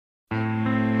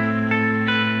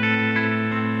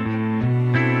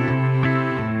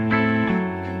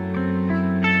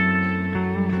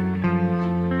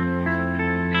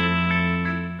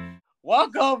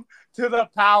to the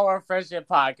Power of Friendship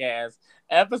podcast,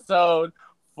 episode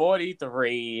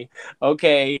 43.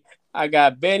 Okay, I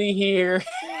got Benny here,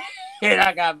 and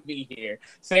I got me here.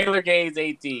 Sailor Gaze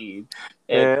 18.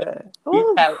 And Yeah. we've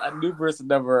Woo. had a numerous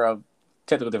number of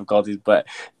technical difficulties, but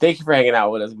thank you for hanging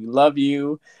out with us. We love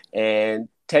you, and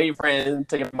tell your friends,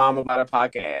 tell your mom about our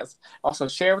podcast. Also,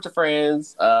 share with your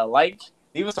friends,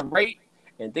 leave us a rate,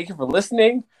 and thank you for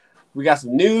listening. We got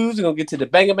some news. We're gonna get to the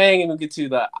bang bang, and we'll get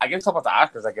to I guess talk about the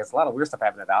Oscars. I guess a lot of weird stuff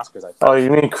happened at the Oscars. Oh, you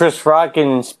mean Chris Rock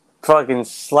getting fucking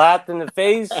slapped in the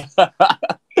face? Yeah,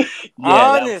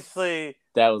 Honestly,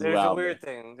 that was there's wild. a weird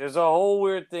thing. There's a whole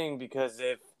weird thing because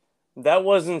if that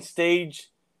wasn't staged,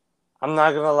 I'm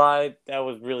not gonna lie, that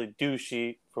was really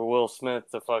douchey for Will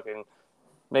Smith to fucking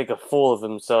make a fool of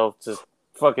himself to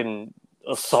fucking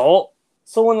assault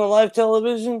someone on live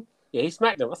television. Yeah, he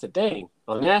smacked him. I said, "Dang!"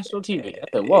 On national TV. I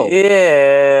said, "Whoa."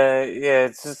 Yeah.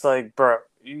 It's just like, bro,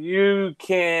 you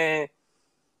can't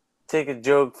take a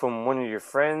joke from one of your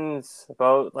friends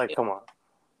about come on.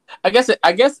 I guess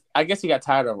he got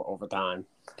tired of it over time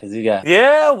because he got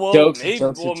Maybe. jokes.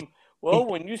 Well,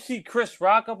 when you see Chris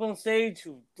Rock up on stage,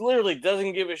 who literally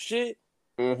doesn't give a shit,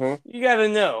 Mm-hmm. you gotta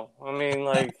know. I mean,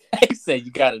 He said,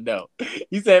 "You gotta know."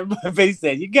 He said,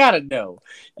 "You gotta know."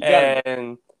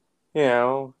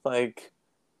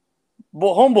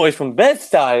 Well, homeboys from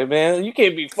Bed-Stuy, man, you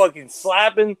can't be fucking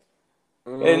slapping.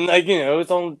 Mm-hmm. And,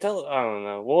 it's on I don't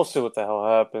know. We'll see what the hell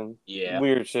happened. Yeah.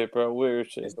 Weird shit, bro. Weird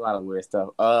shit. It's a lot of weird stuff.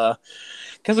 Because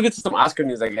we'll get to some Oscar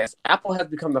news, I guess. Apple has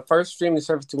become the first streaming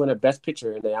service to win a Best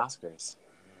Picture in the Oscars.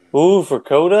 Ooh, for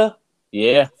Coda?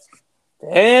 Yeah.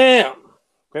 Damn.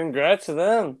 Congrats to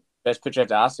them. Best Picture at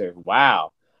the Oscars.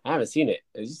 Wow. I haven't seen it.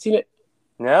 Have you seen it?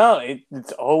 No, it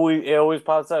always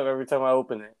pops up every time I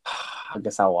open it. I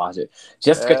guess I'll watch it.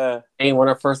 Jessica Chastain won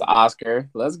her first Oscar.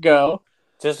 Let's go.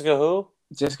 Jessica who?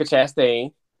 Jessica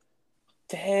Chastain.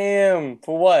 Damn.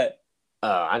 For what?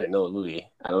 I didn't know the movie.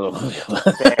 I don't know the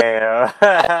movie. Damn.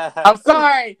 I'm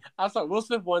sorry. Will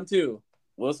Smith won too.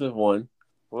 Will Smith won.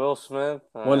 Will Smith?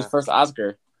 Won his first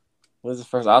Oscar. Won his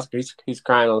first Oscar. He's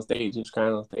crying on stage. He's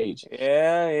crying on stage.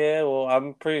 Yeah. Well,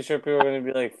 I'm pretty sure people are going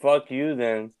to be like, fuck you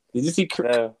then. Did you see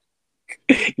Did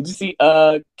you see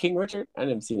King Richard? I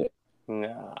didn't see it.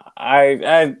 No.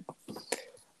 I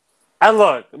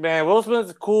look, man, Will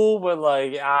Smith's cool, but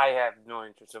I have no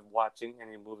interest in watching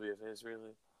any movie of his,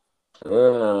 really.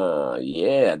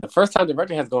 Yeah. The first time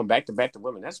director has gone back to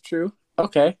women. That's true.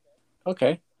 Okay.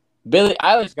 Billie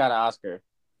Eilish got an Oscar.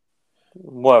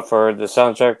 What, for the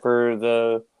soundtrack for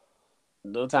the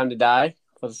No Time to Die?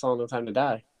 For the song No Time to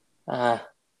Die.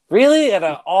 Really? Out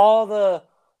of all the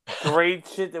great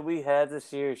shit that we had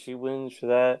this year, she wins for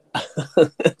that?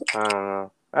 I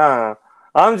don't know.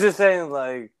 I'm just saying,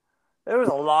 there was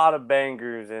a lot of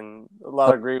bangers and a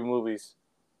lot of great movies.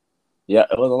 Yeah,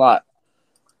 it was a lot.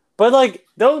 But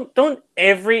don't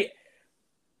every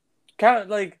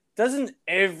kind of doesn't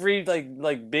every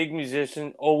big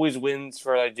musician always wins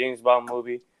for a James Bond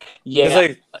movie?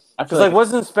 Yeah, because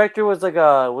wasn't Spectre was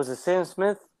it Sam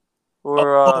Smith or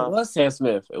it was Sam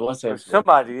Smith. It was Sam Smith.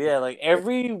 Somebody, yeah.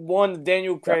 Every one of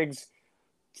Daniel Craig's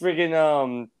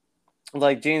freaking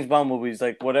James Bond movies,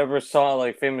 whatever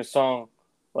song, famous song,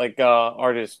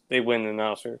 artist, they win an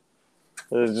Oscar.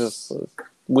 It's just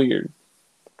weird.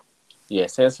 Yeah,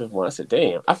 Sam Smith won. I said,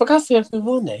 damn. I forgot Sam Smith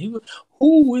won that. He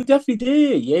definitely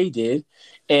did. Yeah, he did.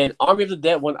 And Army of the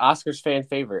Dead won Oscar's fan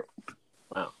favorite.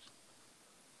 Wow.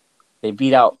 They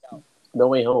beat out No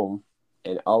Way Home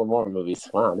and all the Marvel movies.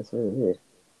 Wow, that's really weird.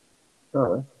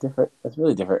 Oh, that's different. That's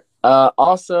really different.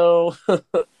 Also,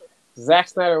 Zack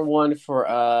Snyder won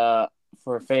for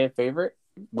fan favorite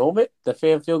moment. The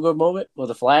fan feel good moment was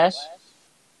The Flash.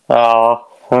 Oh,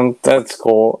 that's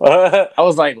cool. I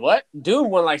was like, what? Dune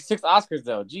won 6 Oscars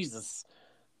though. Jesus.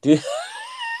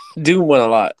 Dune won a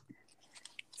lot.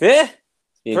 Yeah.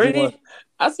 Pretty.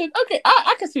 I said, okay,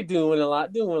 I can see Dune win a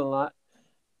lot. Dune won a lot.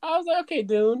 I was like, okay,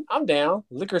 Dune, I'm down.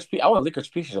 I want Licorice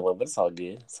Pizza to win, but it's all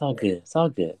good. It's all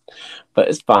good. But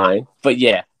it's fine. But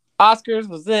yeah, Oscars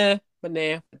was there, but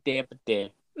there.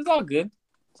 It's all good.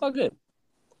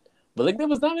 Malignant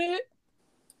was nominated?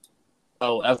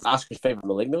 Oh, that was Oscar's favorite.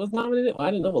 Malignant was nominated? Well,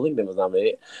 I didn't know Malignant was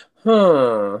nominated.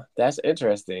 That's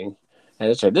interesting.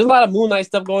 There's a lot of Moon Knight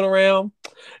stuff going around.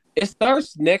 It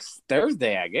starts next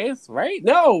Thursday, I guess, right?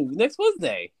 No, next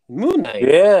Wednesday. Moon Knight.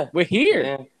 Yeah. We're here.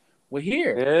 Yeah.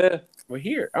 Yeah. We're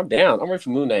here. I'm down. I'm ready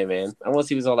for Moon Knight, man. I want to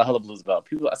see what's all the hullablues about.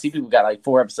 I see people got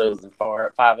 4 episodes and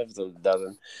 5 episodes a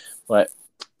dozen. But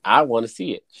I want to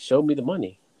see it. Show me the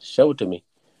money. Show it to me.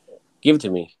 Give it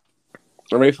to me.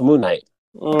 I'm ready for Moon Knight.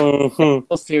 Mm-hmm.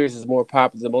 This series is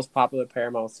the most popular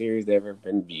Paramount series ever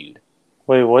been viewed.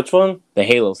 Wait, which one? The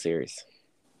Halo series.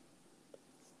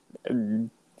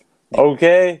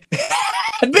 Okay.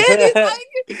 Man, he's like,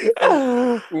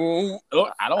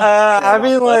 I don't have I Paramount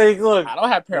mean, Plus. like, look. I don't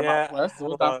have Paramount Yeah, Plus.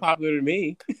 So it's not look. popular to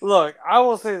me. Look, I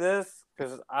will say this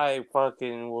because I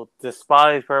fucking will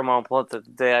despise Paramount Plus to the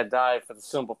day I die for the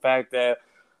simple fact that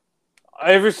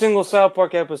every single South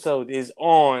Park episode is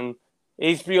on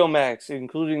HBO Max,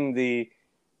 including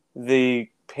the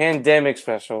pandemic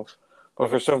special. But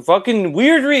for some fucking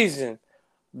weird reason,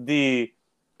 the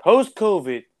post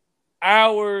COVID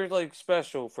hour like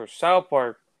special for South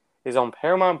Park is on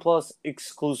Paramount Plus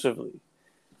exclusively.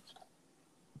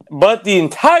 But the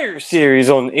entire series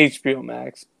on HBO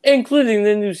Max, including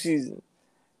the new season.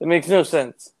 It makes no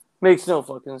sense. Makes no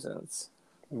fucking sense.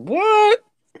 What?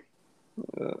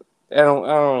 I don't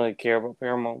really care about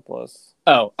Paramount Plus.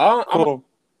 Oh, I'm Cool.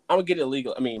 gonna get it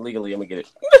legal. I mean, legally, I'm gonna get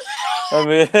it. I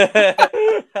mean,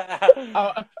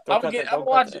 I'm gonna get. I'm gonna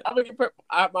watch it. I'm gonna get.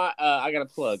 I got a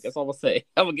plug. That's all I'm gonna say.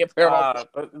 I'm gonna get Paramount.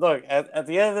 But look, at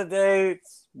the end of the day,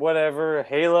 it's whatever.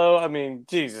 Halo. I mean,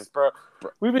 Jesus, bro.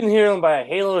 We've been hearing about a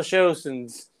Halo show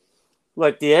since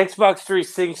like the Xbox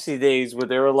 360 days, where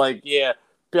they were like, yeah,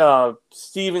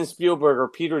 Steven Spielberg or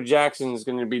Peter Jackson is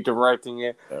going to be directing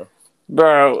it. Yeah.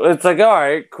 Bro, it's like, all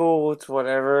right, cool, it's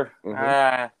whatever.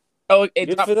 Mm-hmm.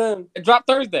 Good for them. It dropped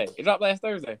Thursday. It dropped last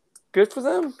Thursday. Good for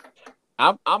them.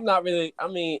 I'm not really. I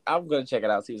mean, I'm gonna check it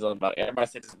out. See what it's all about. Everybody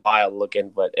said it's wild looking,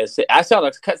 but I saw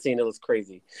the cutscene. It was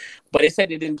crazy, but it said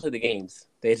they didn't play the games.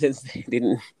 They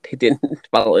didn't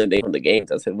follow anything from the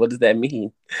games. I said, what does that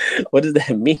mean? What does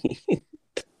that mean?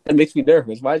 That makes me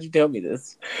nervous. Why did you tell me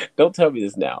this? Don't tell me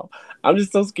this now. I'm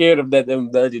just so scared of that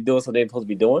them doing something they're supposed to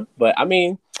be doing. But I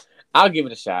mean, I'll give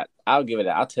it a shot. I'll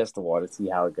test the water, see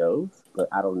how it goes. But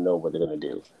I don't know what they're gonna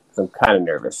do. I'm kind of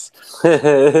nervous.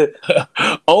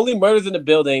 Only Murders in the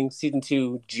Building, season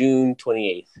 2, June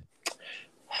 28th.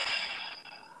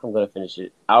 I'm gonna finish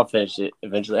it. I'll finish it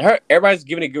eventually. Everybody's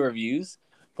giving it good reviews,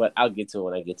 but I'll get to it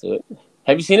when I get to it.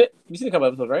 Have you seen it? You've seen a couple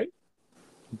episodes, right?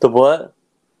 The what?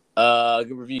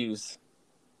 Good reviews.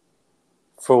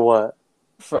 For what?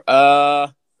 For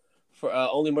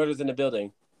Only Murders in the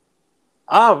Building.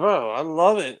 Ah, bro, I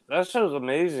love it. That show's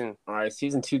amazing. All right,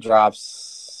 season 2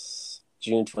 drops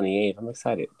June 28th. I'm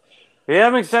excited. Yeah,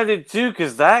 I'm excited too,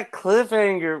 because that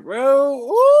cliffhanger, bro.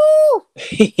 Woo!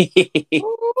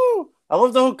 Woo! I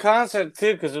love the whole concept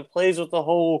too, because it plays with the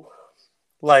whole,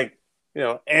 like, you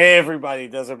know, everybody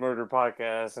does a murder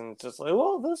podcast, and it's just like,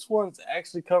 well, this one's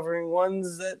actually covering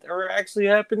ones that are actually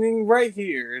happening right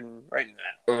here and right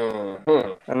now.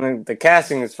 Mm-hmm. And then the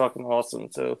casting is fucking awesome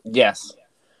too. Yes.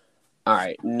 All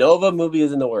right, Nova movie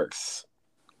is in the works.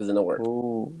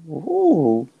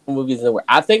 Ooh. Movies in the works.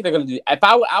 I think they're gonna do. If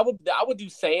I would do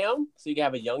Sam, so you can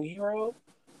have a young hero.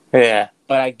 Yeah.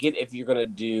 But I get if you're gonna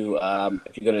do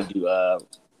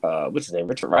what's his name,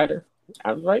 Richard Rider.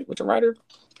 I'm right, Richard Rider.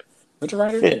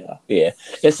 Yeah. Yeah.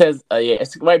 It says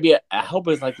it might be. I hope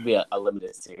it's like to be a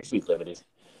limited series. It should be limited.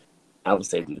 I would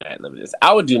say do that limited.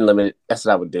 I would do limited. That's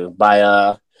what I would do.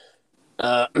 By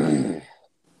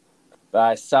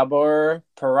by Sabor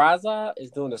Peraza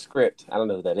is doing the script. I don't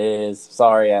know who that is.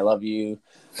 Sorry, I love you.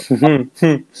 I'm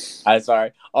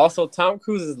sorry. Also, Tom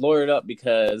Cruise is lawyered up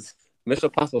because Mission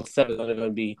Impossible 7 is only going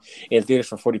to be in theaters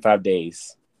for 45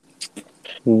 days.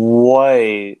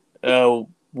 Wait.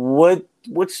 What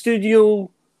studio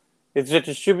is it?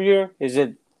 Distributor? Is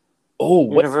it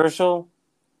Universal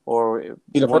or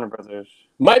Warner Brothers?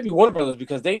 Might be Warner Brothers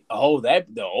because whoa.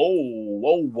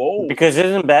 Because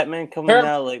isn't Batman coming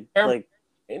out like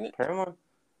Paramount?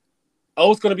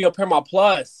 Oh, it's going to be on Paramount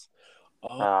Plus.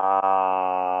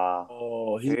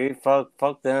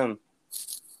 Fuck them.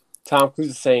 Tom Cruise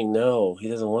is saying no. He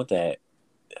doesn't want that.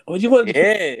 What do you want?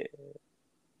 Yeah.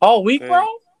 All week, bro?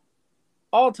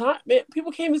 All time? Man,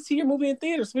 people can't even see your movie in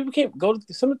theaters. People can't go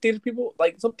to some theaters.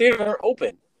 Some theaters are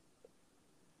open.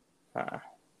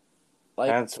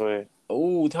 That's weird.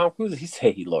 Oh, Tom Cruise, he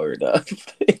said he lawyered up.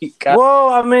 Well,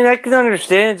 I mean, I can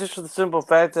understand just for the simple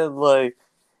fact that, like,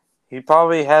 he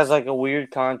probably has, like, a weird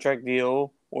contract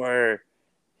deal where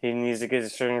he needs to get a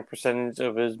certain percentage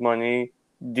of his money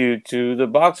due to the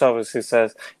box office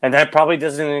success. And that probably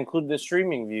doesn't include the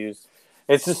streaming views.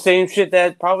 It's the same shit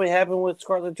that probably happened with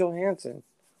Scarlett Johansson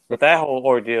with that whole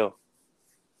ordeal.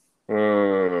 I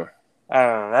don't know.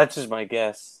 That's just my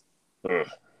guess.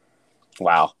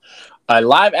 Wow. A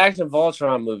live-action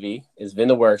Voltron movie is in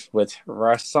the works with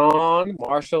Rasan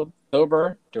Marshall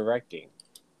Tober directing.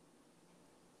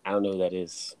 I don't know who that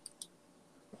is.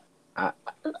 I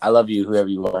love you, whoever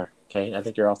you are. Okay? I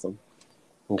think you're awesome.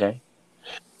 Okay?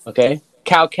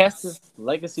 Cal Kestis'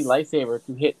 legacy lightsaber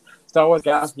to hit Star Wars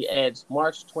Galaxy Edge,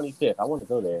 March 25th. I want to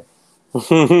go there.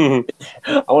 I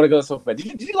want to go so bad.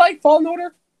 Did you like Fallen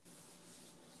Order?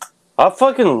 I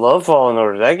fucking love Fallen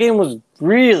Order. That game was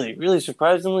really, really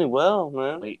surprisingly well,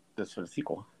 man. Wait, that's for the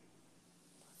sequel.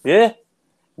 Yeah.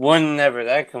 Whenever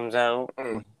that comes out.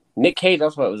 Nick Cage,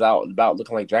 that's what it was out about,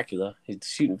 looking like Dracula. He's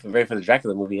shooting for the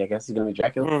Dracula movie. I guess he's going to be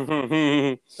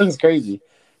Dracula. Looks crazy.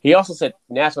 He also said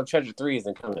National Treasure 3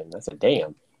 isn't coming. I said,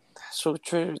 damn. National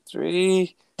Treasure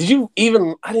 3? Did you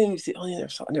even... I didn't even see... Oh, I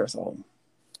never saw him.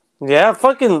 Yeah, I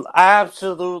fucking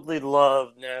absolutely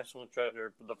love National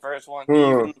Treasure. The first one,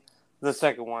 even the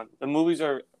second one. The movies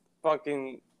are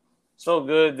fucking so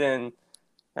good, and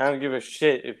I don't give a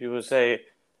shit if people say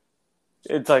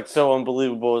it's like so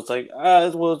unbelievable. It's like,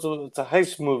 it's a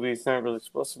heist movie. It's not really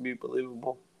supposed to be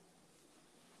believable.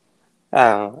 I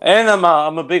don't know. And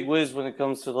I'm a big whiz when it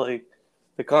comes to like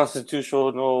the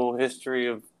constitutional history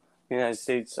of the United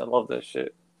States. I love that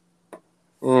shit.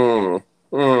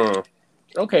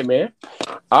 Okay, man.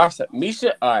 All right, so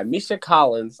Misha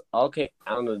Collins. Okay,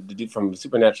 I don't know the dude from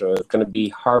Supernatural. It's gonna be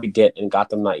Harvey Dent in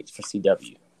Gotham Knights for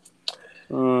CW.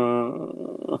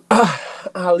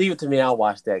 I'll leave it to me. I'll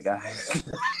watch that, guys.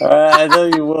 I know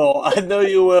you will.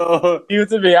 Leave it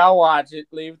to me. I'll watch it.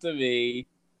 Leave it to me.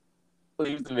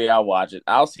 I'll watch it.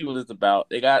 I'll see what it's about.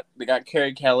 They got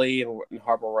Carrie Kelly and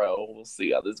Harper Row. We'll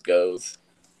see how this goes.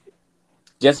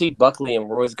 Jesse Buckley and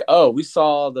Royce. Oh, we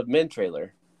saw the Men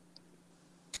trailer.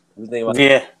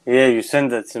 Yeah, you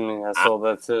sent that to me. I saw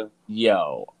that too.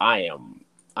 Yo, I am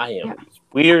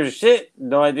weird as shit.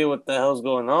 No idea what the hell's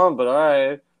going on, but all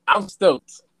right. I'm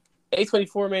stoked.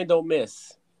 A24, man, don't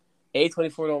miss.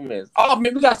 A24 don't miss. Oh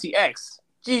man, we got to see X.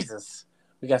 Jesus,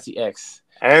 we got to see X.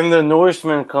 And the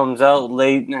Norseman comes out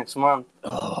late next month.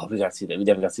 Oh, we got to see that. We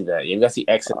definitely got to see that. Yeah, we got to see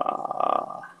X.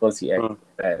 I want to see X. I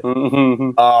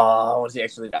want to see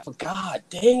X. I forgot.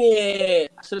 Dang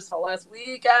it! I should have saw last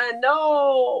week. I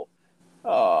know. Oh,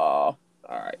 all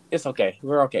right. It's okay.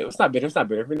 We're okay. It's not bitter.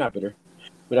 We're not bitter.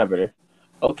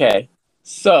 Okay.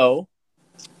 So,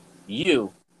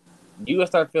 you have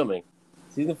started filming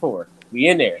season 4. We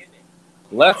in there.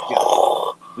 Let's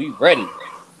go. We ready.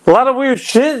 A lot of weird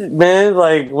shit, man.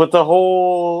 Like with the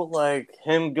whole like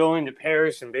him going to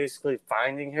Paris and basically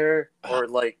finding her, or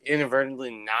like inadvertently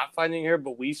not finding her,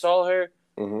 but we saw her.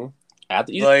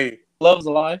 After you like Love's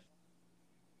alive.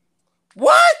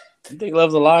 What? You think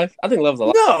Love's alive? I think Love's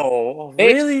alive. No,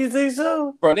 really? You think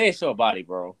so, bro? They ain't show a body,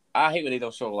 bro. I hate when they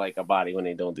don't show like a body when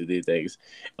they don't do these things.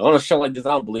 On a show like this,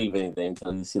 I don't believe anything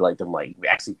until you see like them like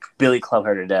actually Billy Club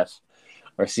her to death.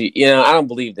 Or see, I don't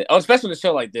believe that. Oh, especially with a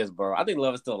show like this, bro. I think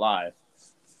Love is still alive.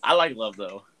 I like Love,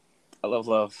 though. I love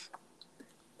Love.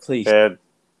 Please. Bad.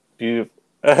 Beautiful.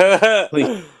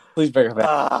 Please bring her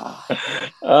back.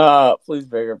 Please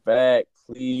bring her back.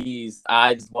 Please.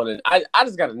 I just got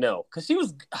to know.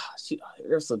 Because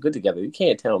they're so good together. You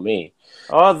can't tell me.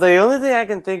 Oh, the only thing I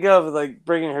can think of, like,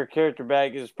 bringing her character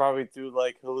back is probably through,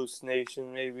 like,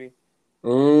 hallucination, maybe.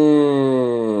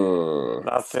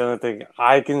 That's the only thing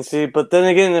I can see. But then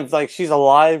again, if like she's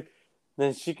alive,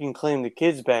 then she can claim the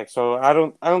kids back. So I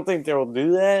don't think they'll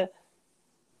do that.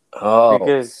 Oh,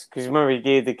 because remember he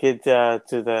gave the kid to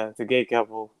the gay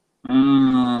couple. Word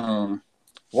on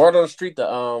the street,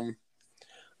 the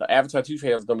Avatar 2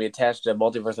 trailer is gonna be attached to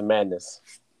Multiverse of Madness.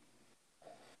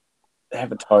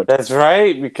 Avatar. That's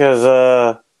right, because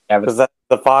the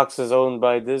Fox is owned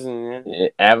by Disney. Yeah?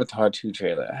 Avatar 2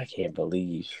 trailer. I can't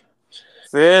believe.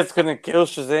 Yeah, it's gonna kill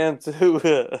Shazam too. Don't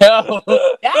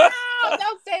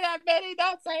say that, Benny.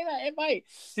 Don't say that. It might.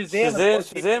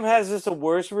 Shazam has just a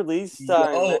worse release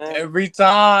time. Every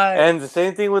time. And the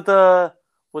same thing with the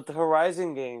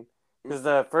Horizon game, because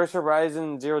the first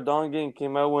Horizon Zero Dawn game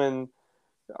came out when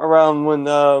Breath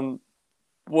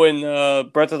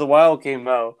of the Wild came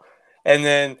out, and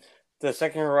then the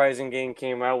second Horizon game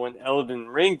came out when Elden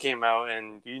Ring came out,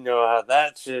 and you know how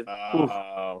that shit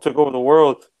took over the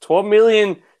world. 12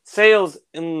 million sales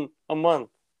in a month.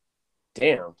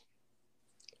 Damn.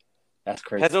 That's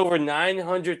crazy. Has over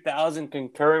 900,000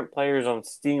 concurrent players on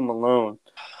Steam alone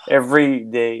every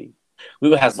day. We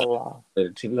would have a lot. We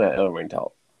would have Elden Ring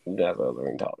talk.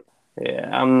 Yeah,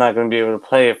 I'm not going to be able to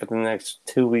play it for the next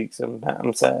 2 weeks.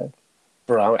 I'm sad.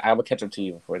 Bro, I will catch up to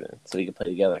you before then so we can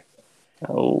play together.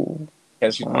 Oh,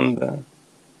 I'm down.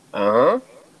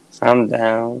 I'm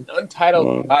down.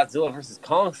 Untitled Godzilla vs.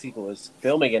 Kong sequel is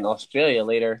filming in Australia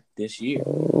later this year.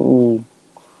 Ooh.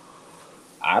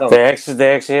 I don't. They actually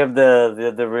have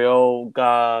the real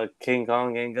King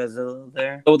Kong and Godzilla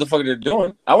there. What the fuck they're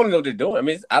doing? I want to know what they're doing. I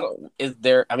mean, I don't. Is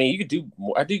there? I mean, you could do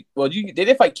more. I think. Well, they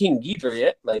didn't fight King Ghidorah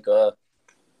yet. Like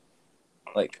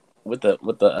they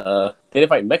didn't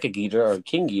fight Mecha Ghidorah or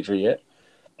King Ghidorah yet.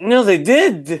 No, they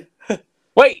did.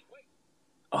 Wait.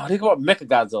 Oh, they go up Mecha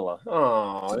Godzilla.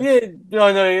 Oh, Yeah, no,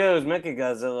 yeah, it was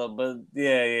Mechagodzilla, but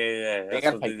yeah, they that's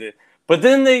gotta what they fight. did. But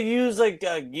then they used like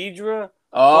Ghidra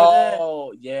for that.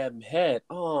 Oh, yeah, head.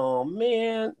 Oh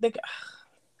man, I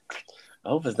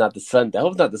hope it's not the sun. I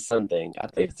hope it's not the sun thing. I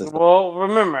think it's just. Well,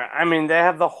 remember, I mean, they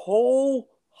have the whole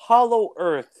Hollow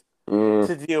Earth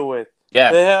to deal with.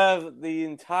 Yeah. They have the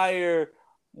entire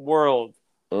world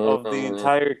of the Mm-hmm.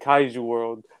 entire kaiju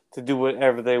world to do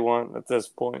whatever they want at this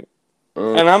point.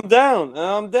 Mm-hmm. And I'm down. And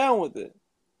I'm down with it.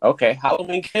 Okay,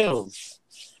 Halloween Kills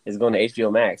is going to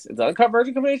HBO Max. Is the uncut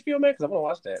version coming to HBO Max? I'm gonna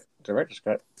watch that director's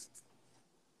cut.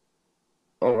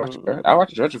 I watch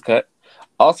the director's cut.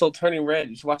 Also, Turning Red.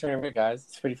 You should watch Turning Red, guys.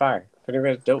 It's pretty fire. Turning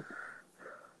Red is dope.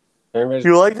 Turning Red.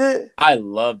 You liked it? I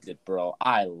loved it, bro.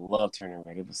 I loved Turning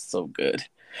Red. It was so good.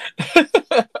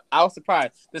 I was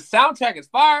surprised. The soundtrack is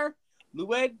fire.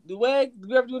 Lueg, you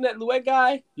ever doing that Lueg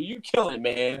guy? You killing it,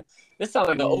 man. This sounds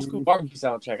like an old school barbecue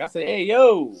soundtrack. I said, hey,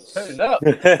 yo, turn it up.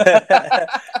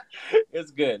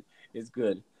 It's good. It's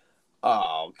good.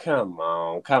 Oh, come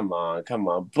on.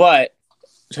 But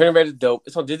Turning Red is dope.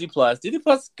 It's on Disney Plus. Disney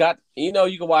Plus got, you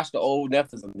can watch the old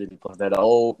Netflix on Disney Plus. The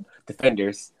old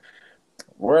Defenders.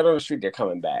 Word on the street, they're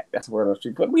coming back. That's word on the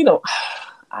street. But we don't.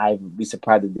 I'd be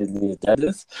surprised if Disney does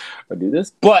this or do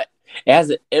this. But it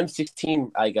has an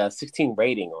M16, like a 16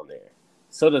 rating on there.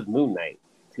 So does Moon Knight,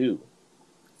 too.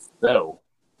 So,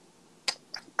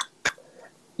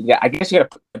 yeah, I guess a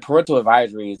parental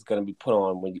advisory is going to be put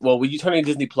on when you turn in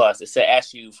Disney Plus. It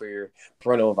asks you for your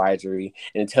parental advisory,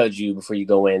 and it tells you before you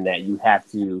go in that you have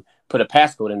to put a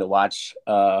passcode in to watch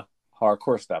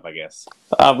hardcore stuff, I guess.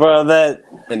 Bro, I'm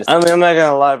not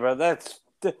gonna lie, bro. That's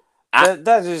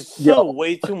just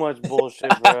way too much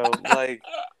bullshit, bro. Like,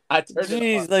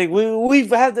 jeez, like we've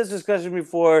had this discussion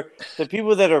before. The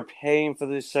people that are paying for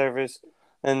this service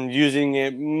and using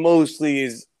it mostly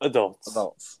is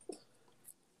adults.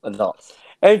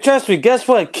 And trust me, guess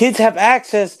what? Kids have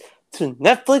access to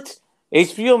Netflix,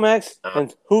 HBO Max,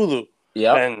 and Hulu.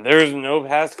 Yep. And there's no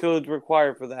passcode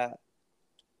required for that.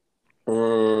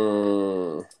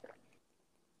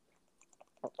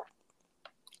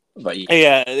 But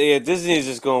yeah, Disney is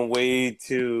just going way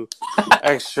too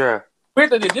extra.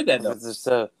 Weird that they did that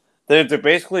though. They're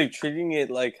basically treating it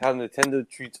like how Nintendo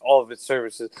treats all of its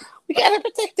services. We gotta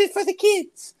protect it for the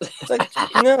kids. It's like,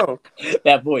 no.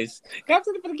 That voice. Gotta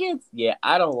protect it for the kids. Yeah,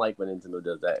 I don't like when Nintendo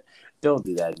does that. Don't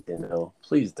do that, Nintendo.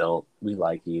 Please don't. We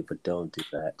like you, but don't do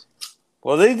that.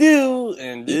 Well, they do,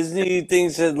 and Disney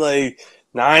thinks that like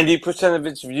 90% of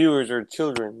its viewers are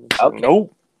children. Okay.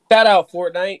 Nope. Shout out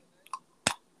Fortnite.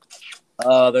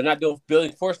 They're not doing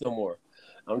Building Force no more.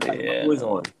 I'm taking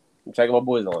my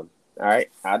boys on. All right,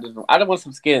 I just want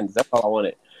some skins. That's all I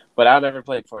wanted. But I never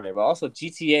played Fortnite. But also,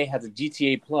 GTA has a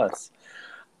GTA Plus.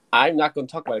 I'm not going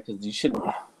to talk about it because you shouldn't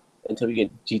until we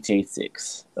get GTA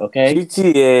 6. Okay.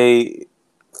 GTA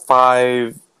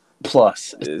 5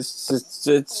 Plus.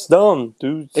 It's dumb,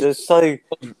 dude. It's like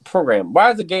program. Why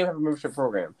does the game have a membership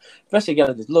program? Especially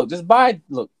again, just buy.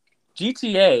 Look,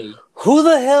 GTA. Who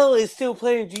the hell is still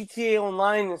playing GTA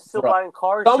Online and still buying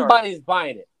cars? Somebody's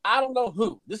buying it. I don't know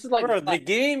who. This is like the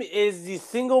game is the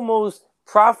single most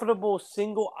profitable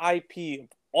single IP of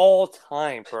all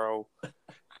time, bro.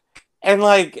 And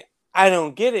like, I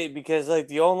don't get it because like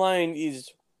the online is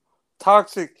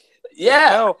toxic.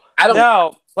 Yeah, I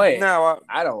don't play it.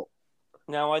 I don't.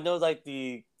 Now I know like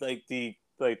the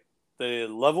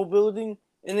level building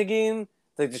in the game,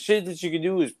 like the shit that you can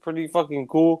do is pretty fucking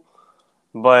cool,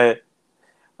 but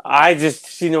I just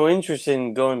see no interest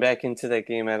in going back into that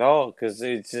game at all because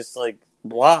it's just like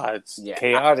blah. It's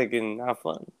chaotic and not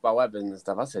fun. About weapons and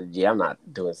stuff, I said, I'm not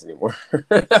doing this anymore.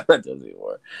 I'm not doing this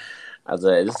anymore. I was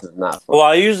like, this is not fun. Well,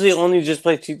 I usually only just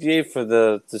play GTA for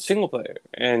the single player,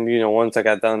 and once I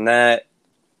got done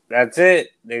that's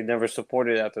it. They never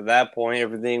supported it after that point.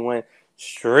 Everything went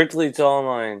strictly to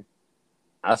online.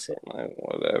 I said, like,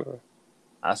 whatever.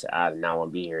 I said, I do not want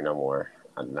to be here no more.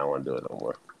 I do not want to do it no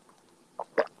more.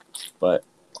 But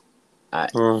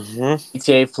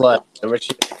GTA Plus,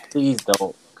 please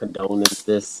don't condone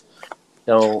this.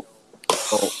 Don't.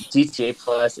 GTA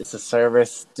Plus, it's a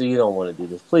service. You don't want to do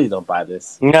this. Please don't buy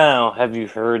this. Now, have you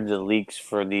heard the leaks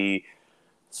for the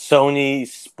Sony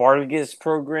Spartacus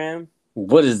program?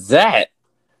 What is that?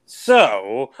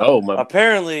 So,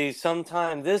 apparently,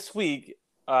 sometime this week,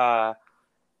 they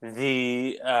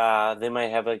might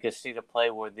have like a state of play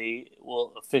where they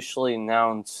will officially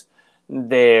announce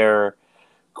their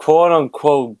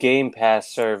quote-unquote Game Pass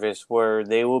service, where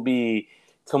they will be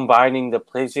combining the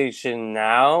PlayStation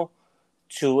Now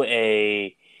to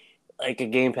a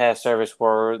Game Pass service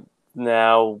where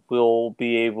now we'll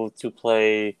be able to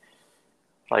play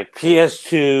like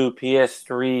PS2,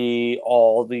 PS3,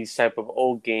 all these type of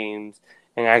old games,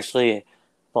 and actually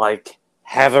like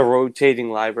have a rotating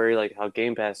library like how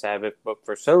Game Pass have it, but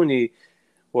for Sony,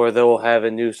 where they'll have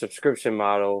a new subscription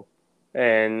model.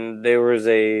 And there was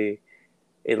a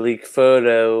leaked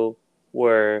photo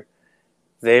where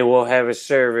they will have a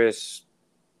service.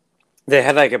 They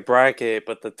had like a bracket,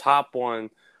 but the top one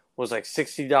was like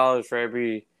 $60 for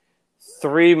every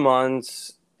 3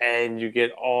 months, and you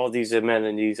get all these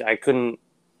amenities. I couldn't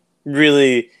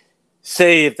really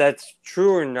say if that's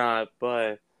true or not,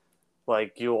 but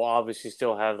like you'll obviously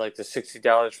still have like the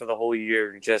 $60 for the whole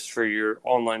year just for your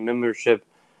online membership,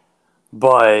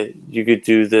 but you could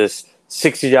do this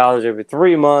 $60 every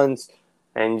 3 months,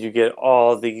 and you get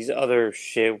all these other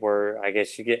shit where I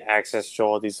guess you get access to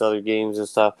all these other games and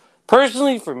stuff.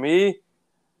 Personally, for me,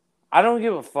 I don't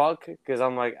give a fuck because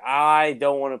I'm like, I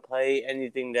don't want to play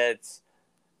anything that's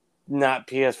not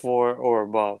PS4 or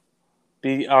above,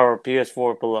 or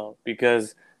PS4 below,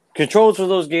 because controls for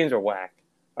those games are whack.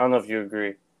 I don't know if you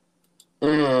agree.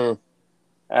 Mm.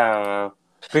 I don't know,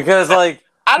 because like,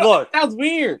 I don't. look, It sounds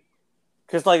weird.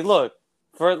 because like, look,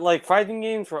 for like fighting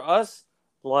games for us,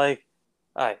 like,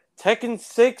 Tekken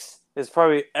 6 is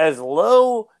probably as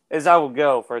low as I would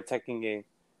go for a Tekken game,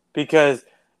 because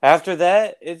after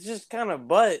that, it's just kind of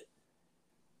butt,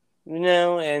 and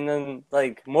then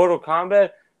like Mortal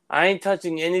Kombat, I ain't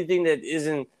touching anything that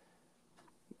isn't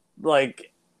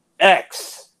like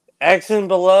X and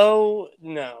below.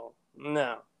 No,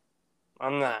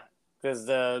 I'm not, because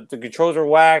the controls are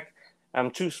whack. I'm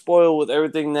too spoiled with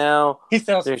everything now. He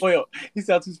sounds spoiled. He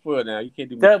sounds too spoiled now. You can't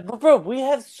do that, but bro. We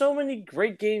have so many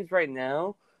great games right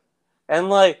now, and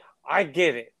like I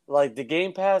get it. Like the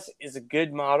Game Pass is a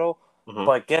good model,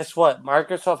 but guess what?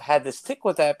 Microsoft had to stick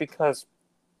with that because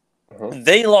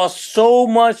they lost so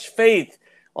much faith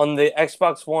on the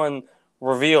Xbox One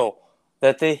reveal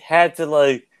that they had to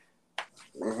like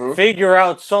figure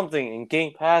out something, and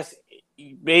Game Pass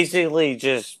basically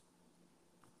just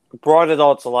brought it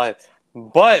all to life.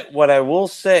 But what I will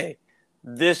say,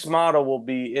 this model will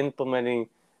be implementing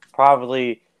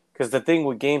probably, because the thing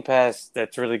with Game Pass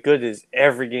that's really good is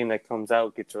every game that comes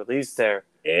out gets released there.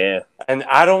 Yeah. And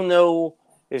I don't know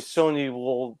if Sony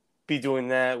will be doing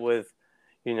that with,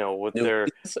 with their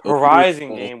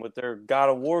Horizon game, with their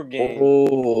God of War game.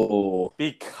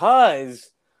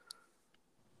 Because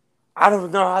I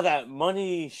don't know how that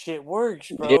money shit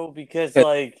works, bro. Yeah. Because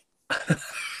like,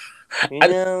 I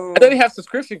know they have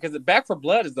subscription because Back for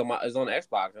Blood is on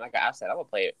Xbox, and like I said, I'm gonna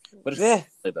play it, but it's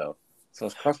though, so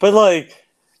it's costly. But like,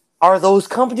 are those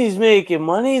companies making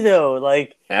money though?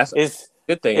 Like, that's a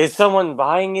good thing. Is someone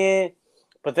buying it?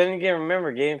 But then again,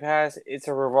 remember, Game Pass, it's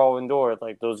a revolving door.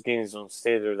 Like, those games don't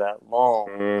stay there that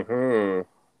long.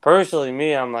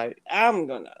 Personally, I'm like, I'm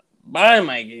gonna buy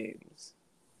my games.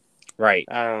 Right.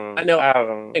 I know.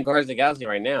 I'm in Guardians of the Galaxy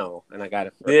right now, and I got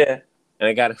it. And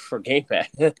I got it for Game Pass.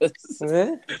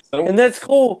 And that's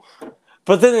cool.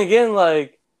 But then again,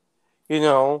 like,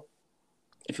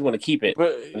 if you want to keep it.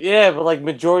 But like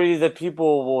majority of the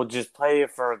people will just play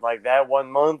it for like that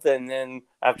 1 month, and then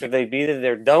after they beat it,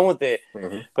 they're done with it.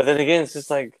 But then again, it's just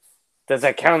like, does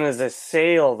that count as a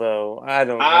sale though? I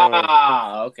don't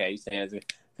know. Okay. You're saying it's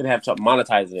gonna have to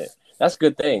monetize it. That's a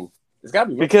good thing. It's gotta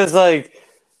be because like,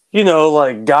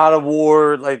 like God of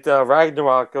War, like the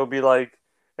Ragnarok, it'll be like,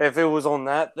 if it was on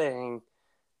that thing,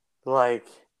 like,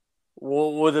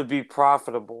 would it be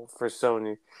profitable for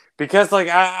Sony? Because like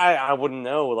I wouldn't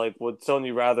know. Like, would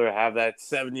Sony rather have that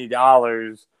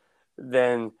 $70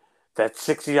 than that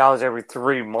 $60 every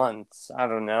 3 months? I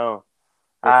don't know.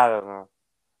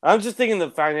 I'm just thinking the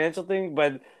financial thing.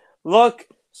 But look,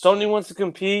 Sony wants to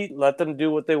compete. Let them do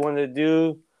what they want to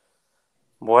do.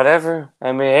 Whatever.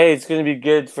 I mean, hey, it's gonna be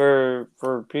good for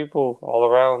people all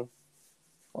around.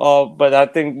 But I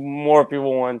think more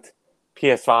people want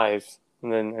PS5s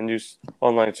than a new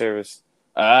online service.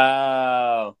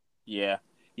 Oh, yeah.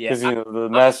 Because the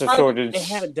massive shortage. They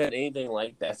haven't done anything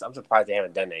like that. So I'm surprised they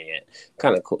haven't done that yet.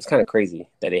 Kind of cool. It's kind of crazy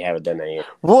that they haven't done that yet.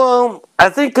 Well, I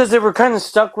think because they were kind of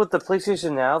stuck with the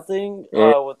PlayStation Now thing,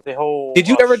 with the whole. Did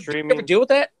you ever streaming. Deal with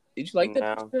that? Did you like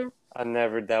that? No, I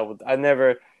never dealt with. I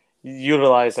never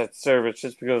utilized that service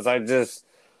just because I just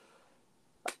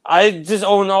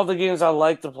own all the games I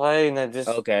like to play, and I just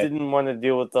didn't want to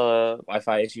deal with the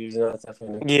Wi-Fi issues and stuff.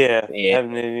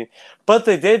 Yeah. But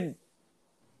they did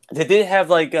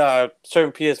have like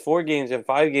certain PS4 games and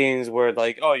 5 games where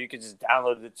like, you could just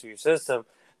download it to your system,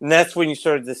 and that's when you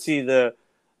started to see the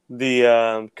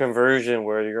the conversion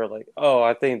where you're like, oh,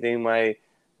 I think they might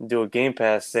do a Game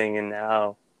Pass thing, and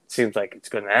now it seems like it's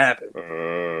going to happen.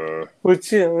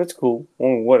 Which, it's cool.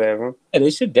 Or whatever. Yeah, they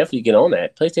should definitely get on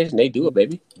that. PlayStation, they do it,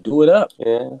 baby. Do it up.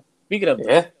 Yeah. Speaking of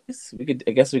this,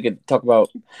 I guess we could talk about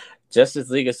Justice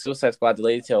League of Suicide Squad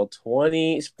delayed till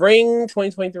spring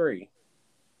 2023.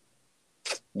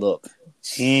 Look.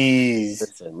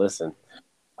 Jeez. Listen.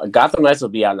 Gotham Knights will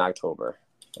be out in October.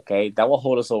 Okay? That will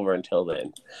hold us over until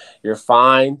then. You're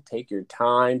fine. Take your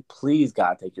time. Please,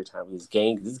 God, take your time with this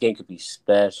game. This game could be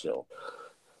special.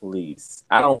 Please.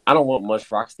 I don't want much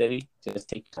Rocksteady. Just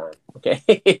take your time. Okay?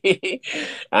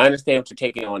 I understand what you're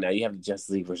taking on now. You have the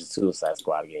Justice League versus Suicide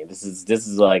Squad game. This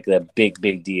is like a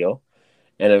big deal.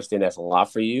 And I understand that's a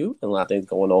lot for you and a lot of things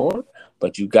going on.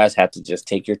 But you guys have to just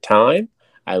take your time.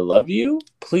 I love you.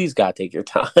 Please, God, take your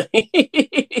time.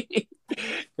 Because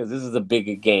this is a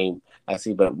bigger game. I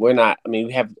see, but we're not. I mean,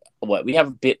 we have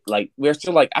a bit like we're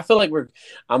still like. I feel like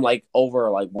I'm like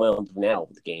overwhelmed now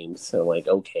with games. So like,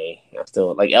 okay, I'm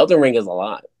still like Elden Ring is a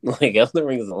lot. Like Elden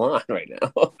Ring is a lot right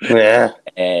now. Yeah,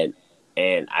 and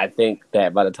I think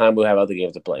that by the time we'll have other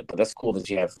games to play, but that's cool that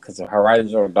you have because the Horizon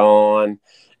Zero Dawn,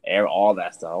 all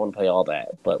that stuff. I want to play all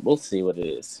that, but we'll see what it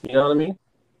is. You know what I mean?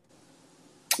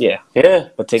 Yeah.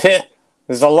 But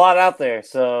there's a lot out there,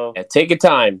 so take your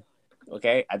time.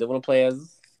 Okay, I do want to play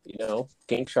as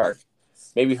King Shark.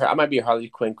 Maybe I might be a Harley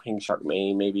Quinn King Shark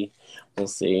main. Maybe we'll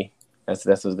see. That's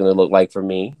what it's gonna look like for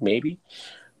me. Maybe,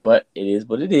 but it is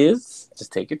what it is.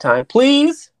 Just take your time,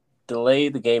 please. Delay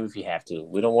the game if you have to.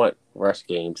 We don't want rush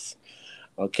games.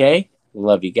 Okay,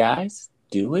 love you guys.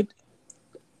 Do it.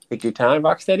 Take your time,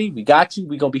 Rocksteady. We got you.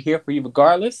 We're gonna be here for you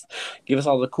regardless. Give us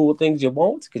all the cool things you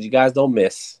want because you guys don't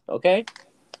miss. Okay,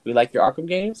 we like your Arkham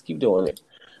games. Keep doing it.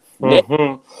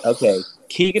 Okay,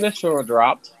 Keegan Ashura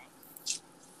dropped.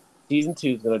 Season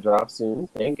 2 is going to drop soon.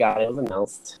 Thank God it was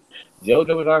announced.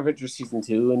 JoJo Bizarre Adventure Season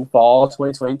 2 in fall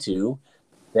 2022.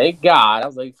 Thank God. I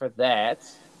was waiting for that.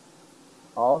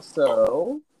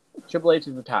 Also, Triple H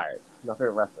is retired. My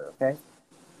favorite wrestler, okay?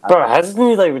 Bro, hasn't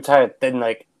he retired then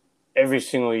every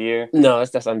single year? No,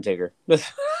 that's Undertaker.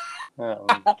 Oh.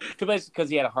 Triple H because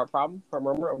he had a heart problem.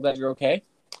 Remember, I'm glad you're okay.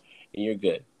 And you're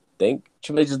good.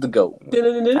 Triple H is the GOAT.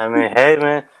 I mean, hey,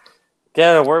 man.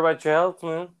 Gotta worry about your health,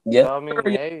 man. Yeah. So, I mean,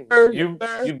 hey,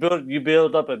 you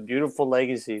build up a beautiful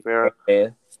legacy, bro.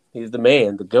 Man, he's the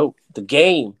man, the GOAT, the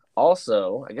game.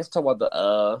 Also, I guess talk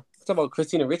about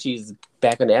Christina Ricci's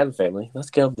back in the Addams Family. Let's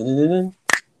go.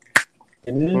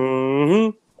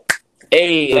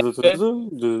 Hey, Moulin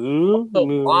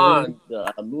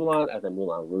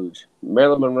Rouge.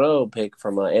 Marilyn Monroe pick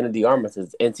from Anna de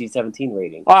Armas' NC-17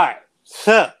 rating. All right,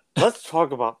 so let's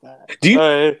talk about that. Do you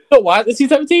know why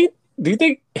NC-17? Do you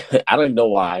think? I don't even know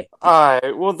why. All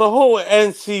right. Well, the whole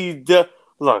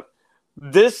look,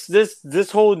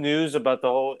 this whole news about the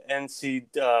whole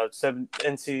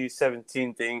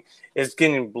NC-17 thing is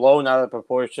getting blown out of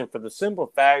proportion for the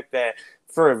simple fact that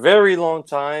for a very long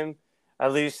time,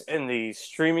 at least in the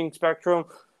streaming spectrum,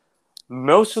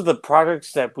 most of the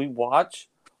products that we watch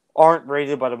aren't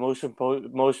rated by the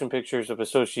Motion Pictures of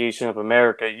Association of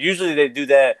America. Usually, they do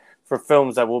that for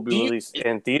films that will be released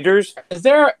in theaters.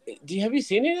 Have you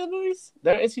seen any of the movies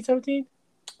that are NC-17?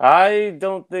 I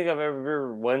don't think I've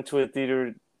ever went to a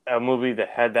movie that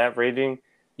had that rating.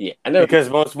 Yeah, I know because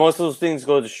most of those things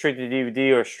go straight to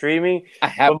DVD or streaming.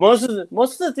 But most of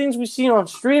the things we see on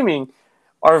streaming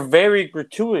are very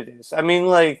gratuitous. I mean,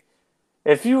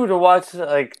 if you were to watch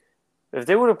if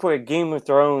they were to put a Game of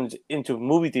Thrones into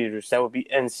movie theaters, that would be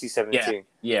NC-17.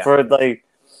 Yeah.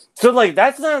 So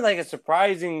that's not a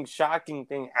surprising, shocking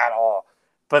thing at all.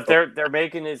 But they're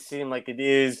making it seem like it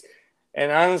is. And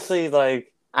honestly, I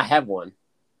have one.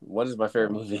 What is my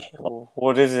favorite movie?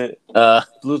 What is it?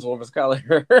 Blue's the warmest color.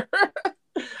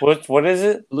 What is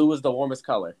it? Blue is the warmest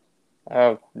color.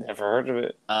 I've never heard of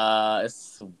it. I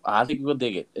think you will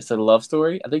dig it. It's a love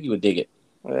story. I think you would dig it.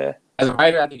 Yeah. As a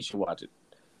writer, I think you should watch it.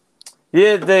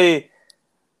 Yeah, the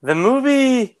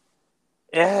movie.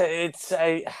 Yeah, it's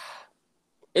probably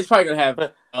gonna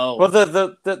have. Well,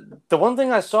 the one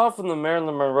thing I saw from the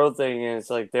Marilyn Monroe thing is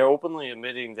they're openly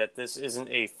admitting that this isn't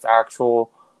a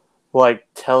factual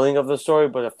telling of the story,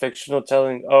 but a fictional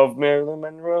telling of Marilyn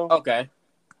Monroe. Okay.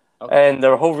 And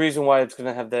the whole reason why it's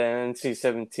gonna have the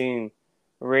NC-17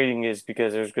 rating is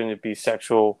because there's going to be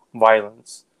sexual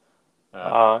violence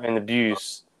and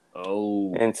abuse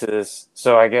into this.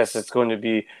 So I guess it's going to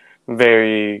be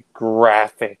very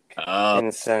graphic in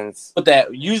a sense. But that's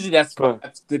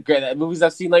the movies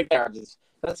I've seen like that.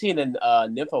 I've seen in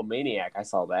Nymphomaniac. I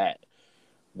saw that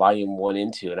volume 1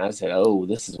 and 2, and I said, "Oh,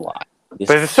 this is why."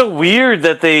 But it's so weird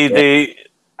that they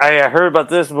I heard about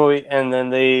this movie, and then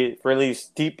they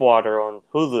released Deepwater on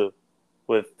Hulu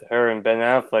with her and Ben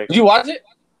Affleck. Did you watch it?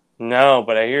 No,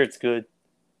 but I hear it's good.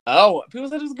 Oh, people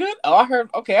said it was good. Oh, I heard.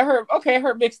 Okay, I heard. Okay, I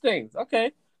heard mixed things.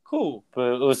 Okay, cool.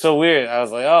 But it was so weird. I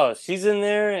was like, oh, she's in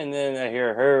there, and then I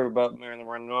hear her about Marilyn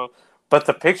Monroe. But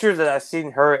the pictures that I've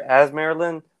seen her as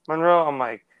Marilyn Monroe, I'm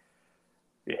like,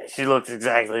 yeah, she looks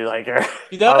exactly like her.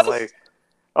 She I was does. like,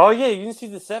 oh yeah, you didn't see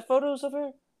the set photos of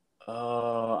her?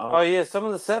 Uh, Oh yeah, some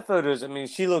of the set photos. I mean,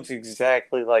 she looks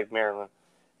exactly like Marilyn.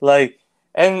 Like,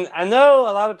 and I know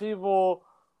a lot of people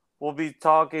will be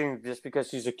talking just because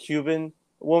she's a Cuban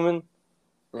woman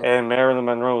and Marilyn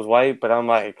Monroe is white, but I'm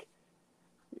like,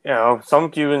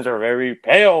 some Cubans are very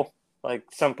pale, like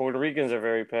some Puerto Ricans are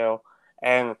very pale,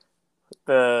 and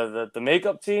the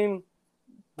makeup team,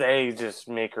 they just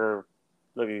make her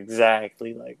look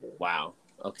exactly like her. wow.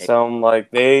 Okay. So I'm like,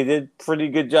 they did pretty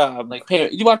good job. Like Pam,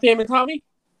 you watch Pam and Tommy?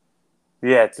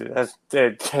 Yeah, dude,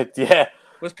 yeah.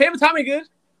 Was Pam and Tommy good?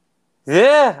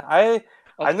 Yeah, I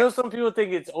Okay. know some people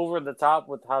think it's over the top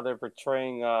with how they're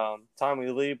portraying Tommy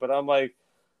Lee, but I'm like,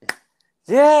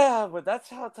 yeah, but that's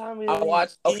how Tommy I Lee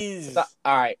watch. Okay. is. All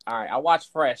right. I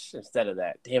watch Fresh instead of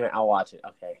that. Damn it! I'll watch it.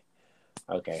 Okay.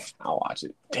 I'll watch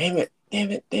it. Damn it!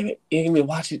 You give me to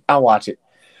watch it. I'll watch it.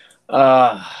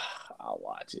 I'll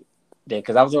watch it. Yeah,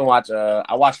 because I was gonna watch.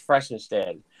 I watched Fresh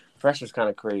instead. Fresh was kind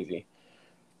of crazy.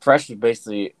 Fresh was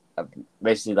basically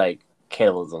like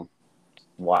cannibalism.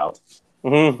 Wild.